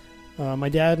 My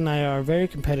dad and I are very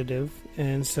competitive,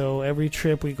 and so every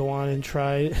trip we go on and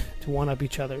try to one-up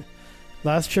each other.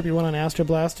 Last trip we went on Astro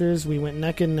Blasters, we went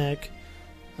neck and neck,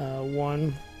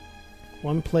 one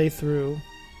playthrough,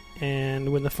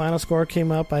 and when the final score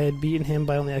came up, I had beaten him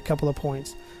by only a couple of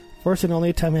points. First and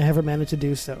only time I ever managed to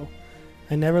do so.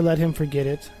 I never let him forget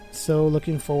it, so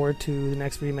looking forward to the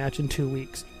next rematch in 2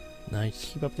 weeks.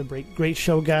 Nice. Keep up the great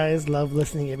show, guys. Love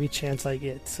listening every chance I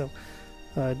get. So,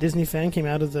 Disney Fan came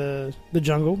out of the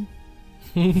jungle,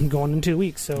 going in 2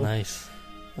 weeks. So nice.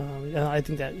 I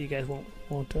think that you guys won't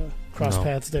cross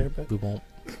paths there, but we won't.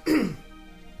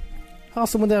 How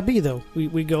awesome would that be, though?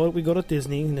 We go to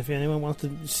Disney, and if anyone wants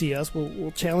to see us,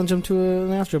 we'll challenge them to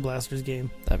an Astro Blasters game.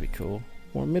 That'd be cool.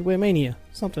 Or Midway Mania,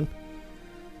 something.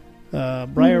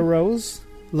 Briar Rose,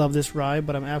 love this ride,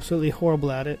 but I'm absolutely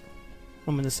horrible at it.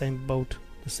 I'm in the same boat,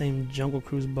 the same Jungle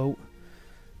Cruise boat,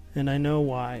 and I know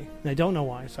why. I don't know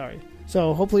why, sorry.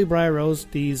 So hopefully, Briar Rose,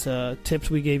 these tips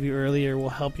we gave you earlier will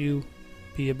help you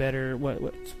be a better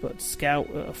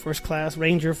scout, first class,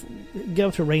 ranger, get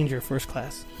up to ranger first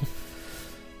class.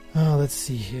 Let's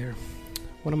see here.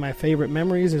 One of my favorite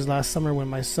memories is last summer when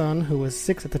my son, who was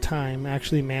 6 at the time,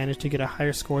 actually managed to get a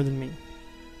higher score than me.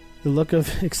 The look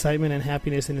of excitement and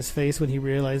happiness in his face when he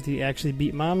realized he actually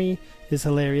beat Mommy is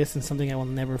hilarious and something I will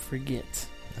never forget.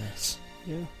 Nice.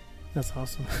 Yeah, that's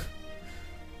awesome.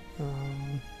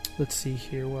 Let's see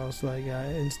here. What else do I got?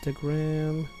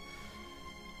 Instagram.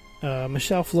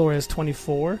 Michelle Flores,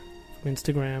 24, from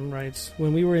Instagram, writes,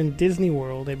 when we were in Disney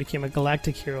World, I became a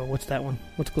Galactic Hero. What's that one?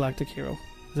 What's Galactic Hero?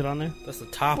 Is it on there? That's the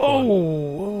top one.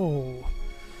 Whoa.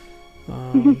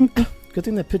 Good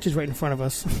thing that pitch is right in front of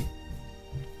us.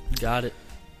 Got it.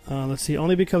 Let's see.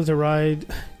 Only because the ride...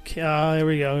 here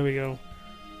we go.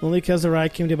 Only because the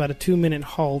ride came to about a 2-minute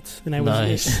halt, and I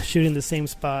was shooting the same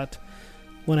spot.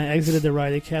 When I exited the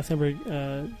ride, the cast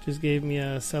member just gave me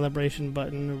a celebration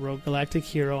button, wrote Galactic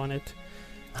Hero on it.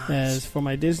 Nice. As for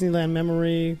my Disneyland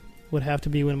memory, would have to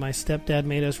be when my stepdad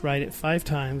made us ride it 5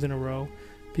 times in a row.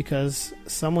 because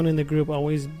someone in the group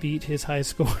always beat his high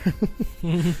score,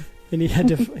 and he had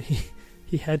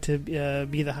to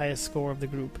be the highest score of the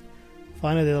group.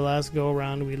 Finally, the last go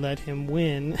around, we let him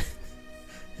win,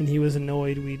 and he was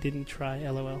annoyed we didn't try.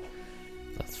 LOL.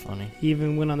 That's funny. He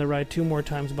even went on the ride 2 more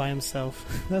times by himself.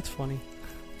 That's funny.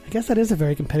 I guess that is a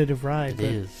very competitive ride. It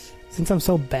is. Since I'm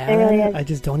so bad at it, I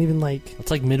just don't even like...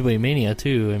 It's like Midway Mania,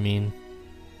 too. I mean...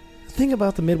 The thing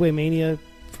about the Midway Mania,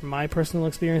 from my personal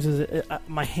experience, is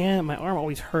my arm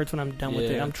always hurts when I'm done with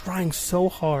it. I'm trying so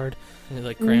hard. And it,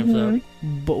 like, cramps up.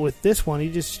 But with this one,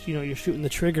 you just, you're shooting the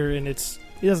trigger, and it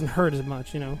doesn't hurt as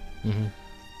much, Mm-hmm.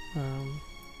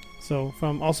 So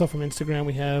from Instagram,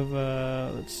 we have,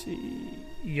 let's see,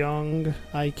 Young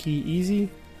Ike Easy.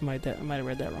 I might have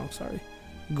read that wrong, sorry.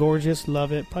 Gorgeous,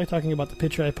 love it. Probably talking about the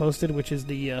picture I posted, which is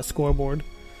the scoreboard.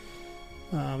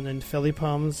 Then Philly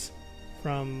Pums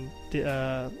from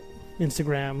the,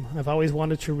 Instagram. I've always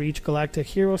wanted to reach Galactic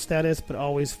Hero status, but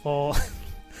always fall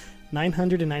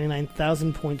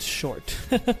 999,000 points short.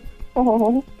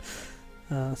 Oh.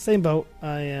 Same boat.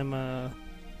 I am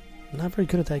not very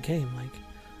good at that game. Like,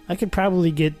 I could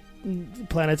probably get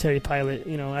Planetary Pilot.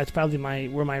 That's probably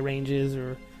where my range is,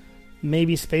 or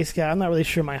maybe Space Scout. I'm not really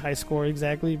sure my high score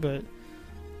exactly, but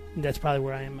that's probably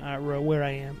where I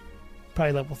am.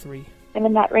 Probably level 3. I'm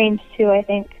in that range too, I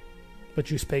think. But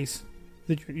you space.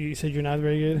 You said you're not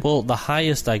very good? Well, the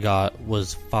highest I got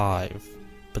was 5,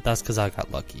 but that's because I got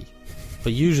lucky.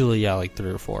 But usually, like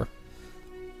 3 or 4.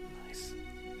 Nice.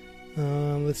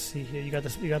 Let's see here. You got the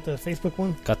Facebook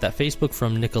one? Got that Facebook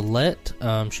from Nicolette.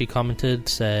 She commented,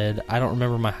 said, I don't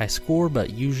remember my high score,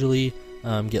 but usually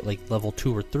get like level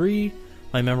 2 or 3.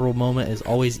 My memorable moment is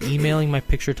always emailing my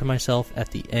picture to myself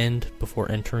at the end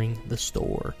before entering the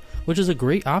store, which is a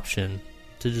great option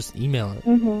to just email it.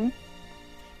 Mm-hmm.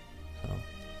 So.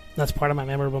 That's part of my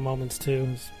memorable moments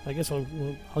too. I guess I'll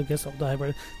dive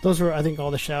right. Those were, I think,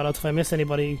 all the shout outs. If I missed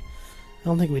anybody, I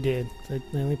don't think we did. I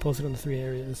only posted on the 3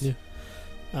 areas.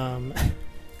 Yeah.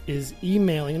 Is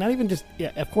emailing, not even just,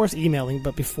 of course emailing,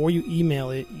 but before you email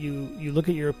it, you look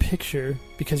at your picture,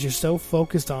 because you're so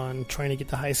focused on trying to get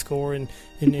the high score and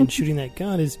shooting that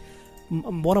gun. Is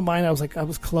one of mine, I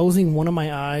was closing one of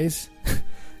my eyes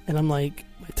and I'm like,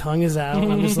 my tongue is out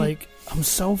and I'm just like, I'm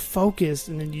so focused,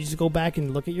 and then you just go back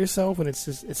and look at yourself, and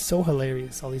it's so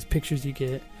hilarious, all these pictures you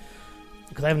get,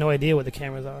 because I have no idea what the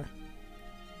cameras are.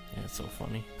 Yeah, it's so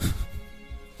funny.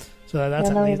 So that's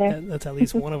at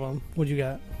least one of them. What you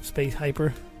got? Space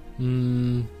Hyper? I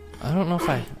don't know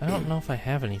if I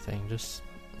have anything. Just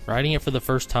riding it for the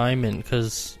first time, and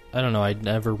because I don't know, I'd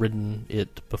never ridden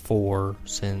it before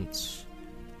since.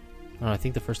 I don't know, I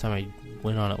think the first time I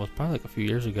went on it was probably like a few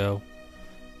years ago,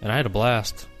 and I had a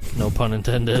blast. No pun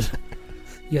intended.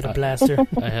 You had a blaster.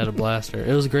 I had a blaster.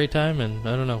 It was a great time, and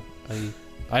I don't know.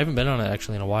 I haven't been on it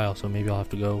actually in a while, so maybe I'll have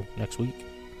to go next week.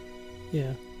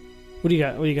 Yeah. What do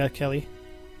you got, Kelly?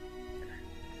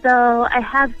 So I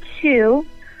have 2.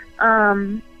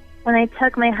 When I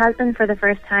took my husband for the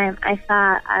first time, I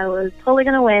thought I was totally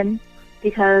going to win,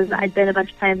 because I'd been a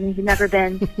bunch of times and he'd never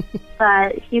been.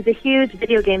 But he's a huge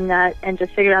video game nut and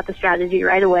just figured out the strategy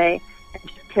right away and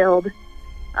just killed.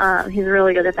 He's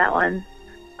really good at that one.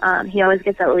 He always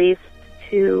gets at least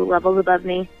 2 levels above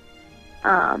me.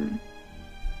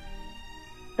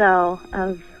 So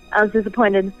I was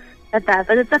disappointed at that,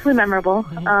 but it's definitely memorable.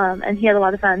 And he had a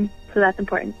lot of fun, so that's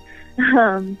important.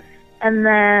 And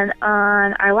then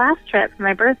on our last trip for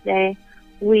my birthday,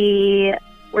 we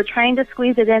were trying to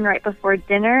squeeze it in right before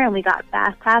dinner, and we got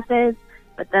fast passes,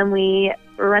 but then we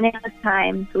were running out of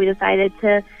time, so we decided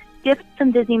to gift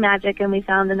some Disney magic, and we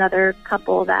found another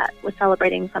couple that was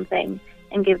celebrating something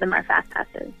and gave them our fast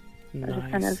passes. Nice. So it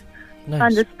was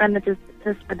kind of fun to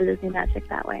spread the Disney magic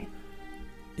that way.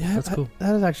 Yeah, that's cool.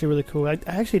 That is actually really cool. I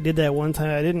actually did that one time.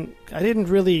 I didn't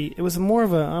really. It was more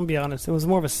of a. I'll be honest. It was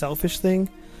more of a selfish thing,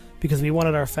 because we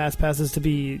wanted our fast passes to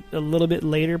be a little bit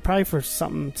later, probably for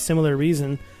some similar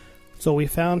reason. So we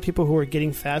found people who were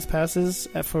getting fast passes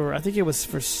for. I think it was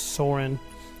for Soarin',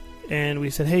 and we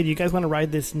said, "Hey, do you guys want to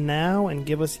ride this now and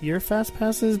give us your fast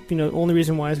passes?" Only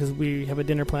reason why is because we have a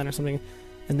dinner plan or something,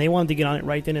 and they wanted to get on it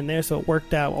right then and there, so it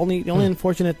worked out. The only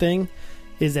unfortunate thing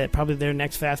is that probably their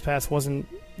next fast pass wasn't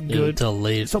good until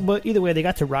late. So, but either way, they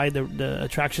got to ride the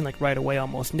attraction like right away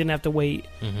almost, and didn't have to wait.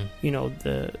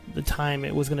 The time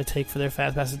it was going to take for their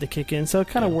fast passes to kick in. So it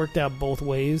kind of worked out both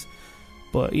ways.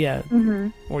 But yeah,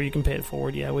 or you can pay it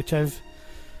forward. Yeah, which I'm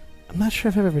not sure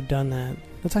if I've ever done that.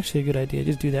 That's actually a good idea.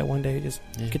 Just do that one day. Just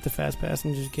get the fast pass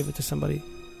and just give it to somebody.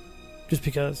 Just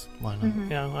because. Why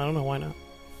not? Yeah, I don't know why not.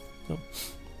 So.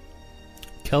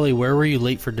 Kelly, where were you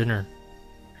late for dinner?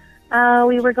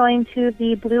 We were going to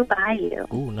the Blue Bayou.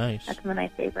 Ooh, nice. That's one of my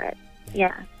favorites.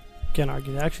 Yeah. Can't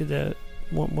argue that. Actually, the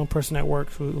one person at work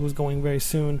who was going very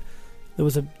soon, there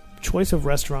was a choice of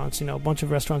restaurants, a bunch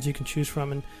of restaurants you can choose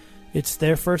from, and it's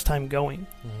their first time going.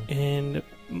 Mm-hmm. And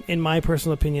in my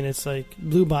personal opinion, it's like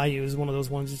Blue Bayou is one of those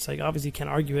ones. It's like, obviously you can't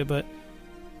argue it, but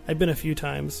I've been a few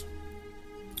times,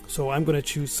 so I'm going to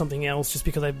choose something else just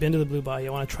because I've been to the Blue Bayou. I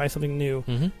want to try something new.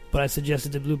 Mm-hmm. But I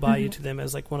suggested the Blue Bayou to them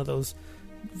as like one of those,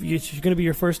 if you're going to be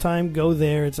your first time, go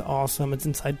there. It's awesome. It's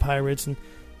inside Pirates, and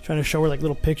trying to show her like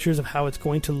little pictures of how it's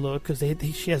going to look, because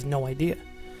she has no idea.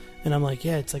 And I'm like,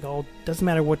 yeah, it's like doesn't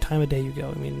matter what time of day you go.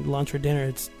 I mean, lunch or dinner,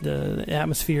 it's the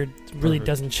atmosphere really Perfect.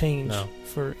 doesn't change. No.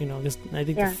 For just I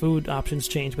think the food options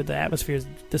change, but the atmosphere is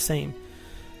the same.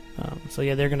 So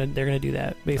yeah, they're gonna do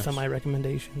that based on my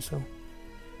recommendation. So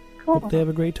Cool. hope they have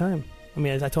a great time. I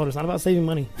mean, as I told her, it's not about saving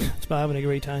money; it's about having a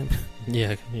great time.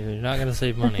 Yeah, you're not going to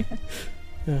save money.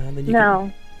 Then you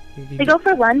No. can, They go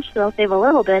for lunch, they'll save a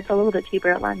little bit. It's a little bit cheaper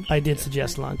at lunch. I did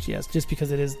suggest lunch, yes, just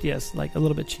because it is, like a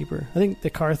little bit cheaper. I think the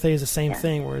Carthay is the same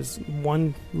thing, whereas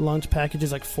one lunch package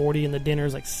is like 40 and the dinner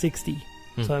is like 60.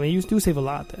 So I mean, you do save a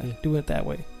lot there. Do it that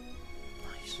way.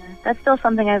 That's still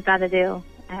something I've got to do.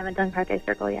 I haven't done Carthay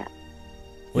Circle yet.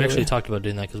 We actually talked about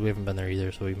doing that because we haven't been there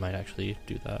either, so we might actually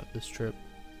do that this trip.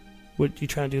 What, you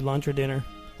trying to do, lunch or dinner?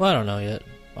 Well, I don't know yet.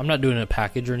 I'm not doing a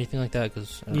package or anything like that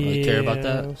because I don't really care about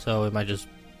that, so it might just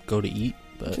go to eat.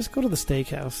 But just go to the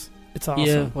steakhouse. It's awesome.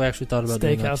 Yeah, we actually thought about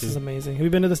doing that Steakhouse too. is amazing. Have you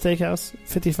been to the steakhouse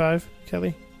 55,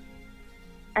 Kelly?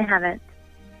 I haven't.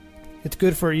 It's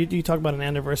good for you. Talk about an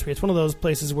anniversary. It's one of those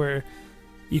places where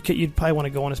you'd probably want to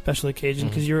go on a special occasion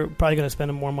because you're probably going to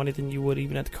spend more money than you would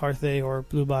even at the Carthay or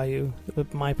Blue Bayou,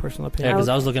 with my personal Yeah, opinion. because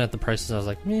I was looking at the prices, I was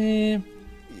like,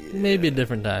 maybe a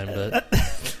different time, but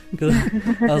cause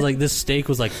I was like, this steak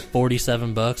was like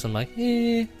 $47. I'm like,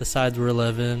 the sides were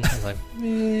 11. I was like,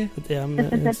 Yeah,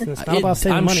 it's not about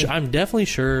saving money. I'm definitely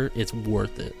sure it's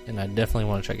worth it, and I definitely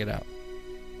want to check it out.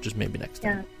 Just maybe next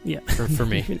time. Yeah, for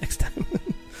me. Maybe next time.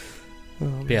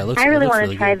 Yeah, it looks. I really want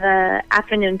to try the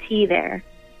afternoon tea there.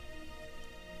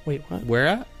 Wait, what? Where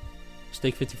at?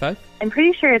 Steak 55? I'm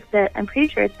pretty sure it's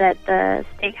at the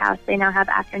steakhouse. They now have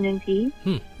afternoon tea.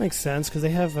 Makes sense because they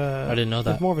have. I didn't know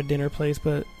that. It's more of a dinner place,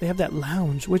 but they have that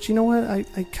lounge. Which, you know what? I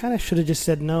kind of should have just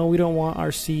said no. We don't want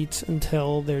our seats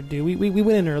until they're due. We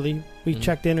went in early. We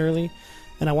checked in early,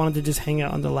 and I wanted to just hang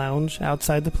out on the lounge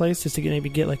outside the place just to maybe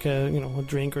get like a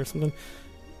drink or something.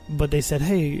 But they said,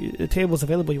 hey, the table's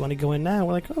available. You want to go in now?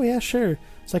 We're like, oh, yeah, sure.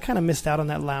 So I kind of missed out on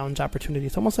that lounge opportunity.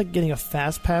 It's almost like getting a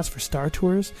fast pass for Star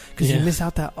Tours because you miss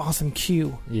out that awesome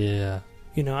queue. Yeah.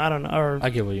 I don't know. Or I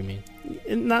get what you mean.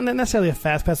 Not necessarily a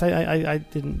fast pass. I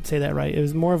didn't say that right. It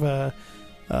was more of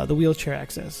the wheelchair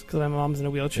access because my mom's in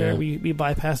a wheelchair. Yeah. We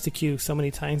bypassed the queue so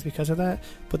many times because of that.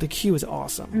 But the queue is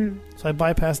awesome. So I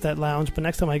bypassed that lounge. But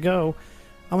next time I go,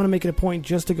 I'm going to make it a point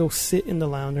just to go sit in the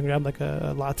lounge and grab like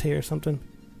a latte or something.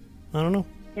 I don't know.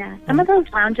 Yeah, some of those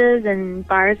lounges and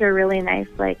bars are really nice.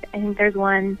 Like, I think there's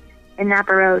one in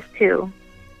Napa Rose, too.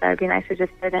 That would be nice to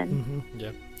just sit in.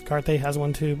 Yeah. Carthay has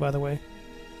one, too, by the way.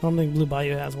 I don't think Blue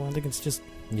Bayou has one. I think it's just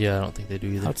Yeah, I don't think they do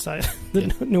either. outside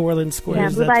the New Orleans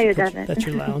squares. Yeah, Blue Bayou doesn't. That's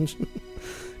your lounge.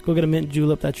 Go get a mint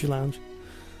julep. That's your lounge.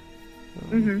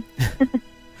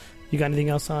 You got anything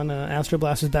else on Astro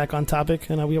Blasters? Back on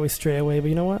topic? I know we always stray away, but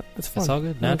you know what? It's fun. It's all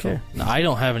good. I don't Natural. care. No, I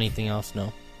don't have anything else,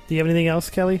 no. Do you have anything else,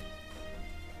 Kelly?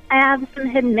 I have some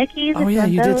hidden Mickeys. Oh, yeah,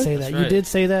 you did say that. That's You right. did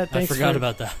say that. I Thanks forgot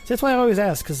about that. That's why I always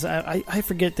ask, because I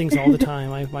forget things all the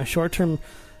time. My short-term...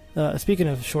 speaking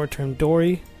of short-term,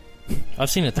 Dory... I've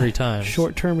seen it 3 times.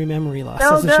 Short-term memory loss.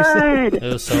 So That's what she said. good.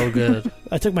 It was so good.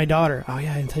 I took my daughter. Oh,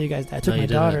 yeah, I didn't tell you guys that. I took No, my you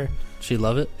didn't. daughter. She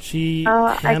love it? She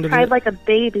I handled cried it. like a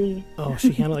baby. Oh,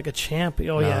 she handled it like a champ.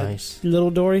 Oh, Nice. yeah. Little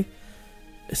Dory.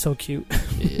 It's so cute.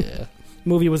 Yeah.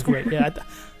 Movie was great. Yeah,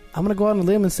 I'm going to go out on a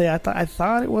limb and say I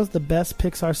thought it was the best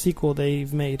Pixar sequel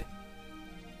they've made.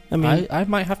 I mean, I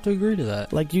might have to agree to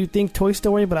that. like you think Toy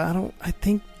Story, but I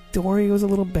think Dory was a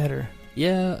little better.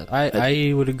 Yeah,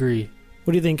 I would agree.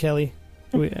 What do you think, Kelly?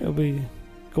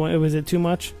 Was it too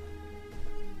much?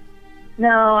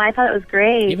 No, I thought it was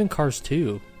great. Even Cars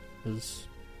 2 was...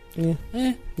 Yeah.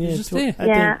 It's just Toy-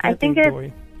 eh. I think it's-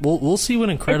 Dory. We'll see when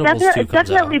Incredibles 2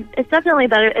 comes out. It's definitely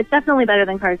better. It's definitely better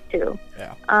than Cars 2.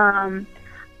 Yeah.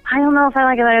 I don't know if I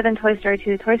like it better than Toy Story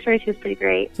 2. Toy Story 2 is pretty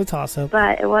great, It's a toss-up.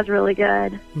 but it was really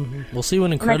good. We'll see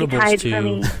when like a Incredibles tide for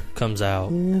me. 2 comes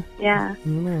out. Yeah. I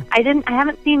don't know. I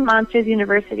haven't seen Monsters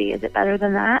University. Is it better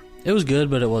than that? It was good,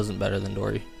 but it wasn't better than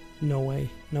Dory. No way.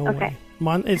 No Okay.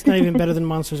 way. It's not even better than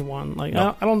Monsters 1. Like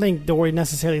No. I don't think Dory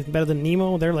necessarily is better than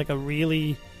Nemo. They're like a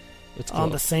really It's on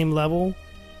the close. same level.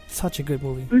 Such a good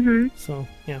movie. Mm-hmm. So,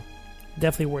 yeah,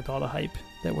 definitely worth all the hype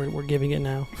that we're giving it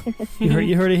now. You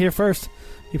heard it here first.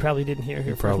 You probably didn't hear it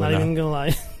here first. Not even going to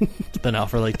lie. It's been out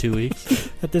for like 2 weeks.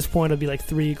 At this point, it'll be like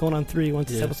 3, going on 3 once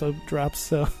this episode drops.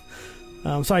 So,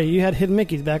 sorry, you had Hidden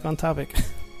Mickeys back on topic.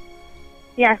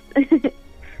 Yes.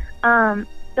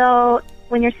 So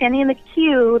when you're standing in the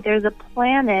queue, there's a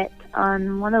planet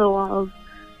on one of the walls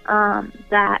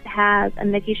that has a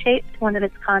Mickey shape to one of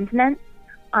its continents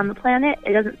on the planet.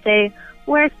 It doesn't say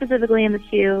where specifically in the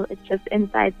queue. It's just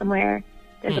inside somewhere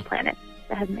there's a planet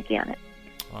that has Mickey on it.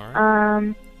 All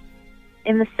right.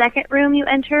 In the second room you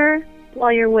enter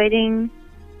while you're waiting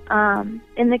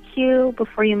in the queue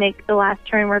before you make the last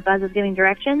turn where Buzz is giving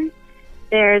directions,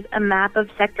 there's a map of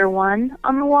Sector 1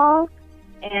 on the wall,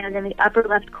 and in the upper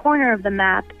left corner of the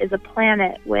map is a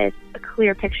planet with a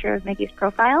clear picture of Mickey's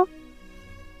profile.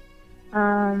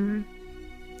 And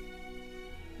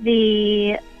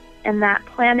that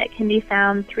planet can be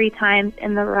found 3 times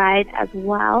in the ride as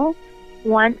well.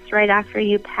 Once right after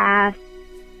you pass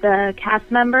the cast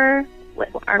member,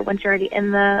 or once you're already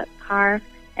in the car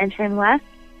and turn left.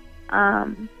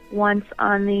 Once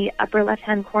on the upper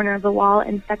left-hand corner of the wall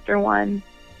in Sector 1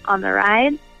 on the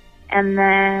ride. And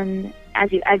then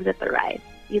as you exit the ride,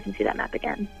 you can see that map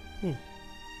again.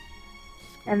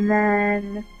 And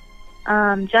then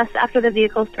just after the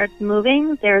vehicle starts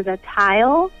moving, there's a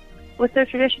tile with the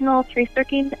traditional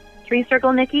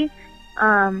three-circle Mickey.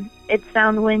 It's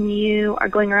found when you are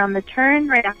going around the turn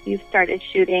right after you've started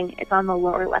shooting. It's on the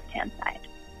lower left-hand side.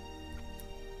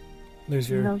 There's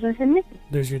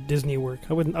your Disney work.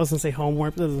 I was gonna say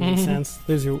homework, but that doesn't make sense.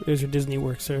 There's your Disney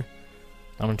work, sir.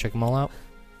 I'm gonna check them all out.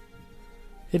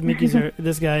 Hidden Mickeys are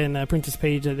this guy and Princess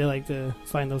Paige. They like to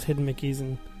find those hidden Mickeys,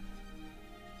 and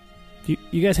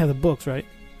you guys have the books, right?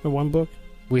 Or one book?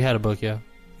 We had a book, yeah.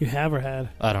 You have or had?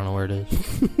 I don't know where it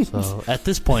is. So at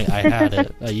this point, I had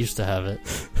it. I used to have it.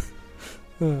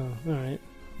 Oh, all right.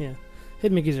 Yeah.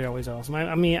 Hidden Mickeys are always awesome.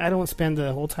 I mean, I don't spend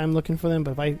the whole time looking for them,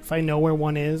 but if I know where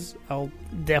one is, I'll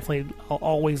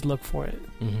always look for it.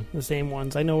 Mm-hmm. The same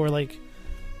ones. I know where like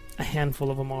a handful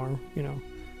of them are. You know,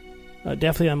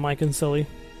 definitely on Mike and Sully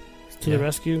to the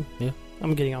rescue. Yeah.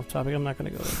 I'm getting off topic. I'm not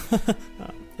going to go there.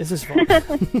 This is fun.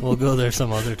 We'll go there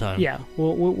some other time. Yeah.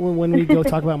 When we go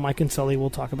talk about Mike and Sully, we'll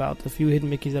talk about the few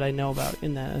hidden Mickeys that I know about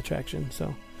in that attraction.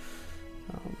 So.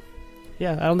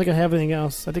 Yeah, I don't think I have anything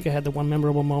else. I think I had the one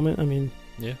memorable moment. I mean,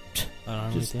 yeah,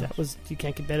 you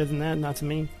can't get better than that. Not to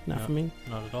me, not for me,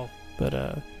 not at all. But you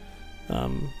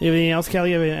have anything else, Kelly?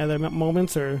 You have any other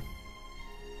moments or?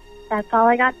 That's all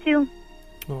I got too.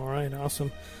 All right,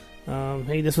 awesome.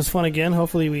 Hey, this was fun again.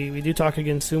 Hopefully, we do talk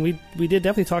again soon. We did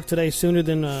definitely talk today sooner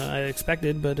than I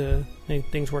expected, but hey,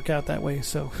 things work out that way.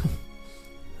 So,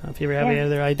 if you ever have any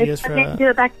other ideas for do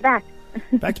it back to back.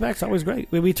 Back to back's always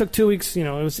great. We took 2 weeks, it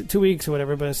was 2 weeks or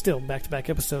whatever, but it's still back to back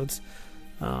episodes.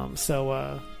 Yeah,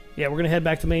 we're gonna head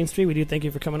back to Main Street. We do thank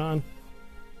you for coming on.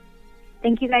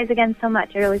 Thank you guys again so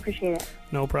much. I really appreciate it.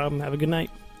 No problem. Have a good night.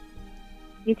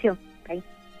 You too. Bye.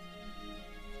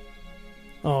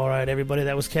 All right, everybody.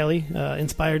 That was Kelly.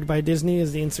 Inspired by Disney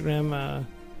is the Instagram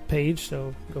page,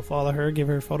 so go follow her. Give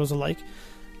her photos a like.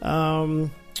 So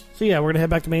yeah, we're gonna head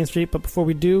back to Main Street, but before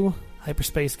we do,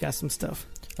 Hyperspace got some stuff.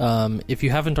 If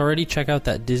you haven't already, check out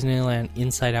that Disneyland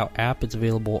Inside Out app. It's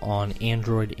available on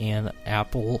Android and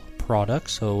Apple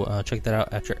products, so check that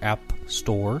out at your app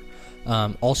store.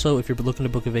 Also, if you're looking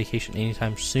to book a vacation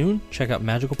anytime soon, check out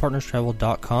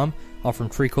magicalpartnerstravel.com, offering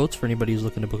free quotes for anybody who's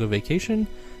looking to book a vacation,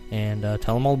 and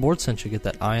tell them All Aboard sent you. Get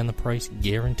that eye on the price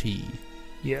guarantee.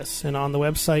 Yes, and on the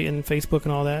website and Facebook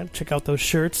and all that, check out those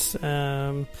shirts.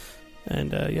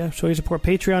 And show your support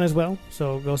Patreon as well.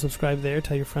 So go subscribe there,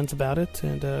 tell your friends about it,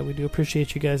 and we do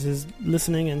appreciate you guys'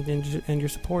 listening and your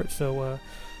support. So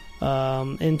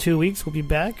in 2 weeks we'll be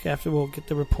back after we'll get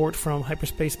the report from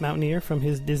Hyperspace Mountaineer from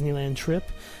his Disneyland trip,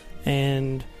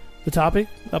 and the topic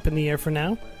up in the air for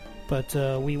now. But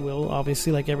we will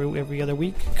obviously, like every other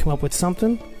week, come up with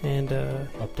something and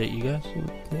update you guys.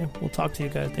 Yeah, we'll talk to you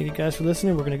guys. Thank you guys for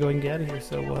listening. We're gonna go ahead and get out of here.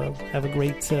 So have a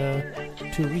great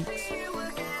 2 weeks.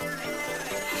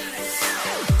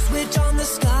 Switch on the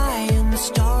sky and the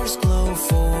stars glow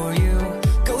for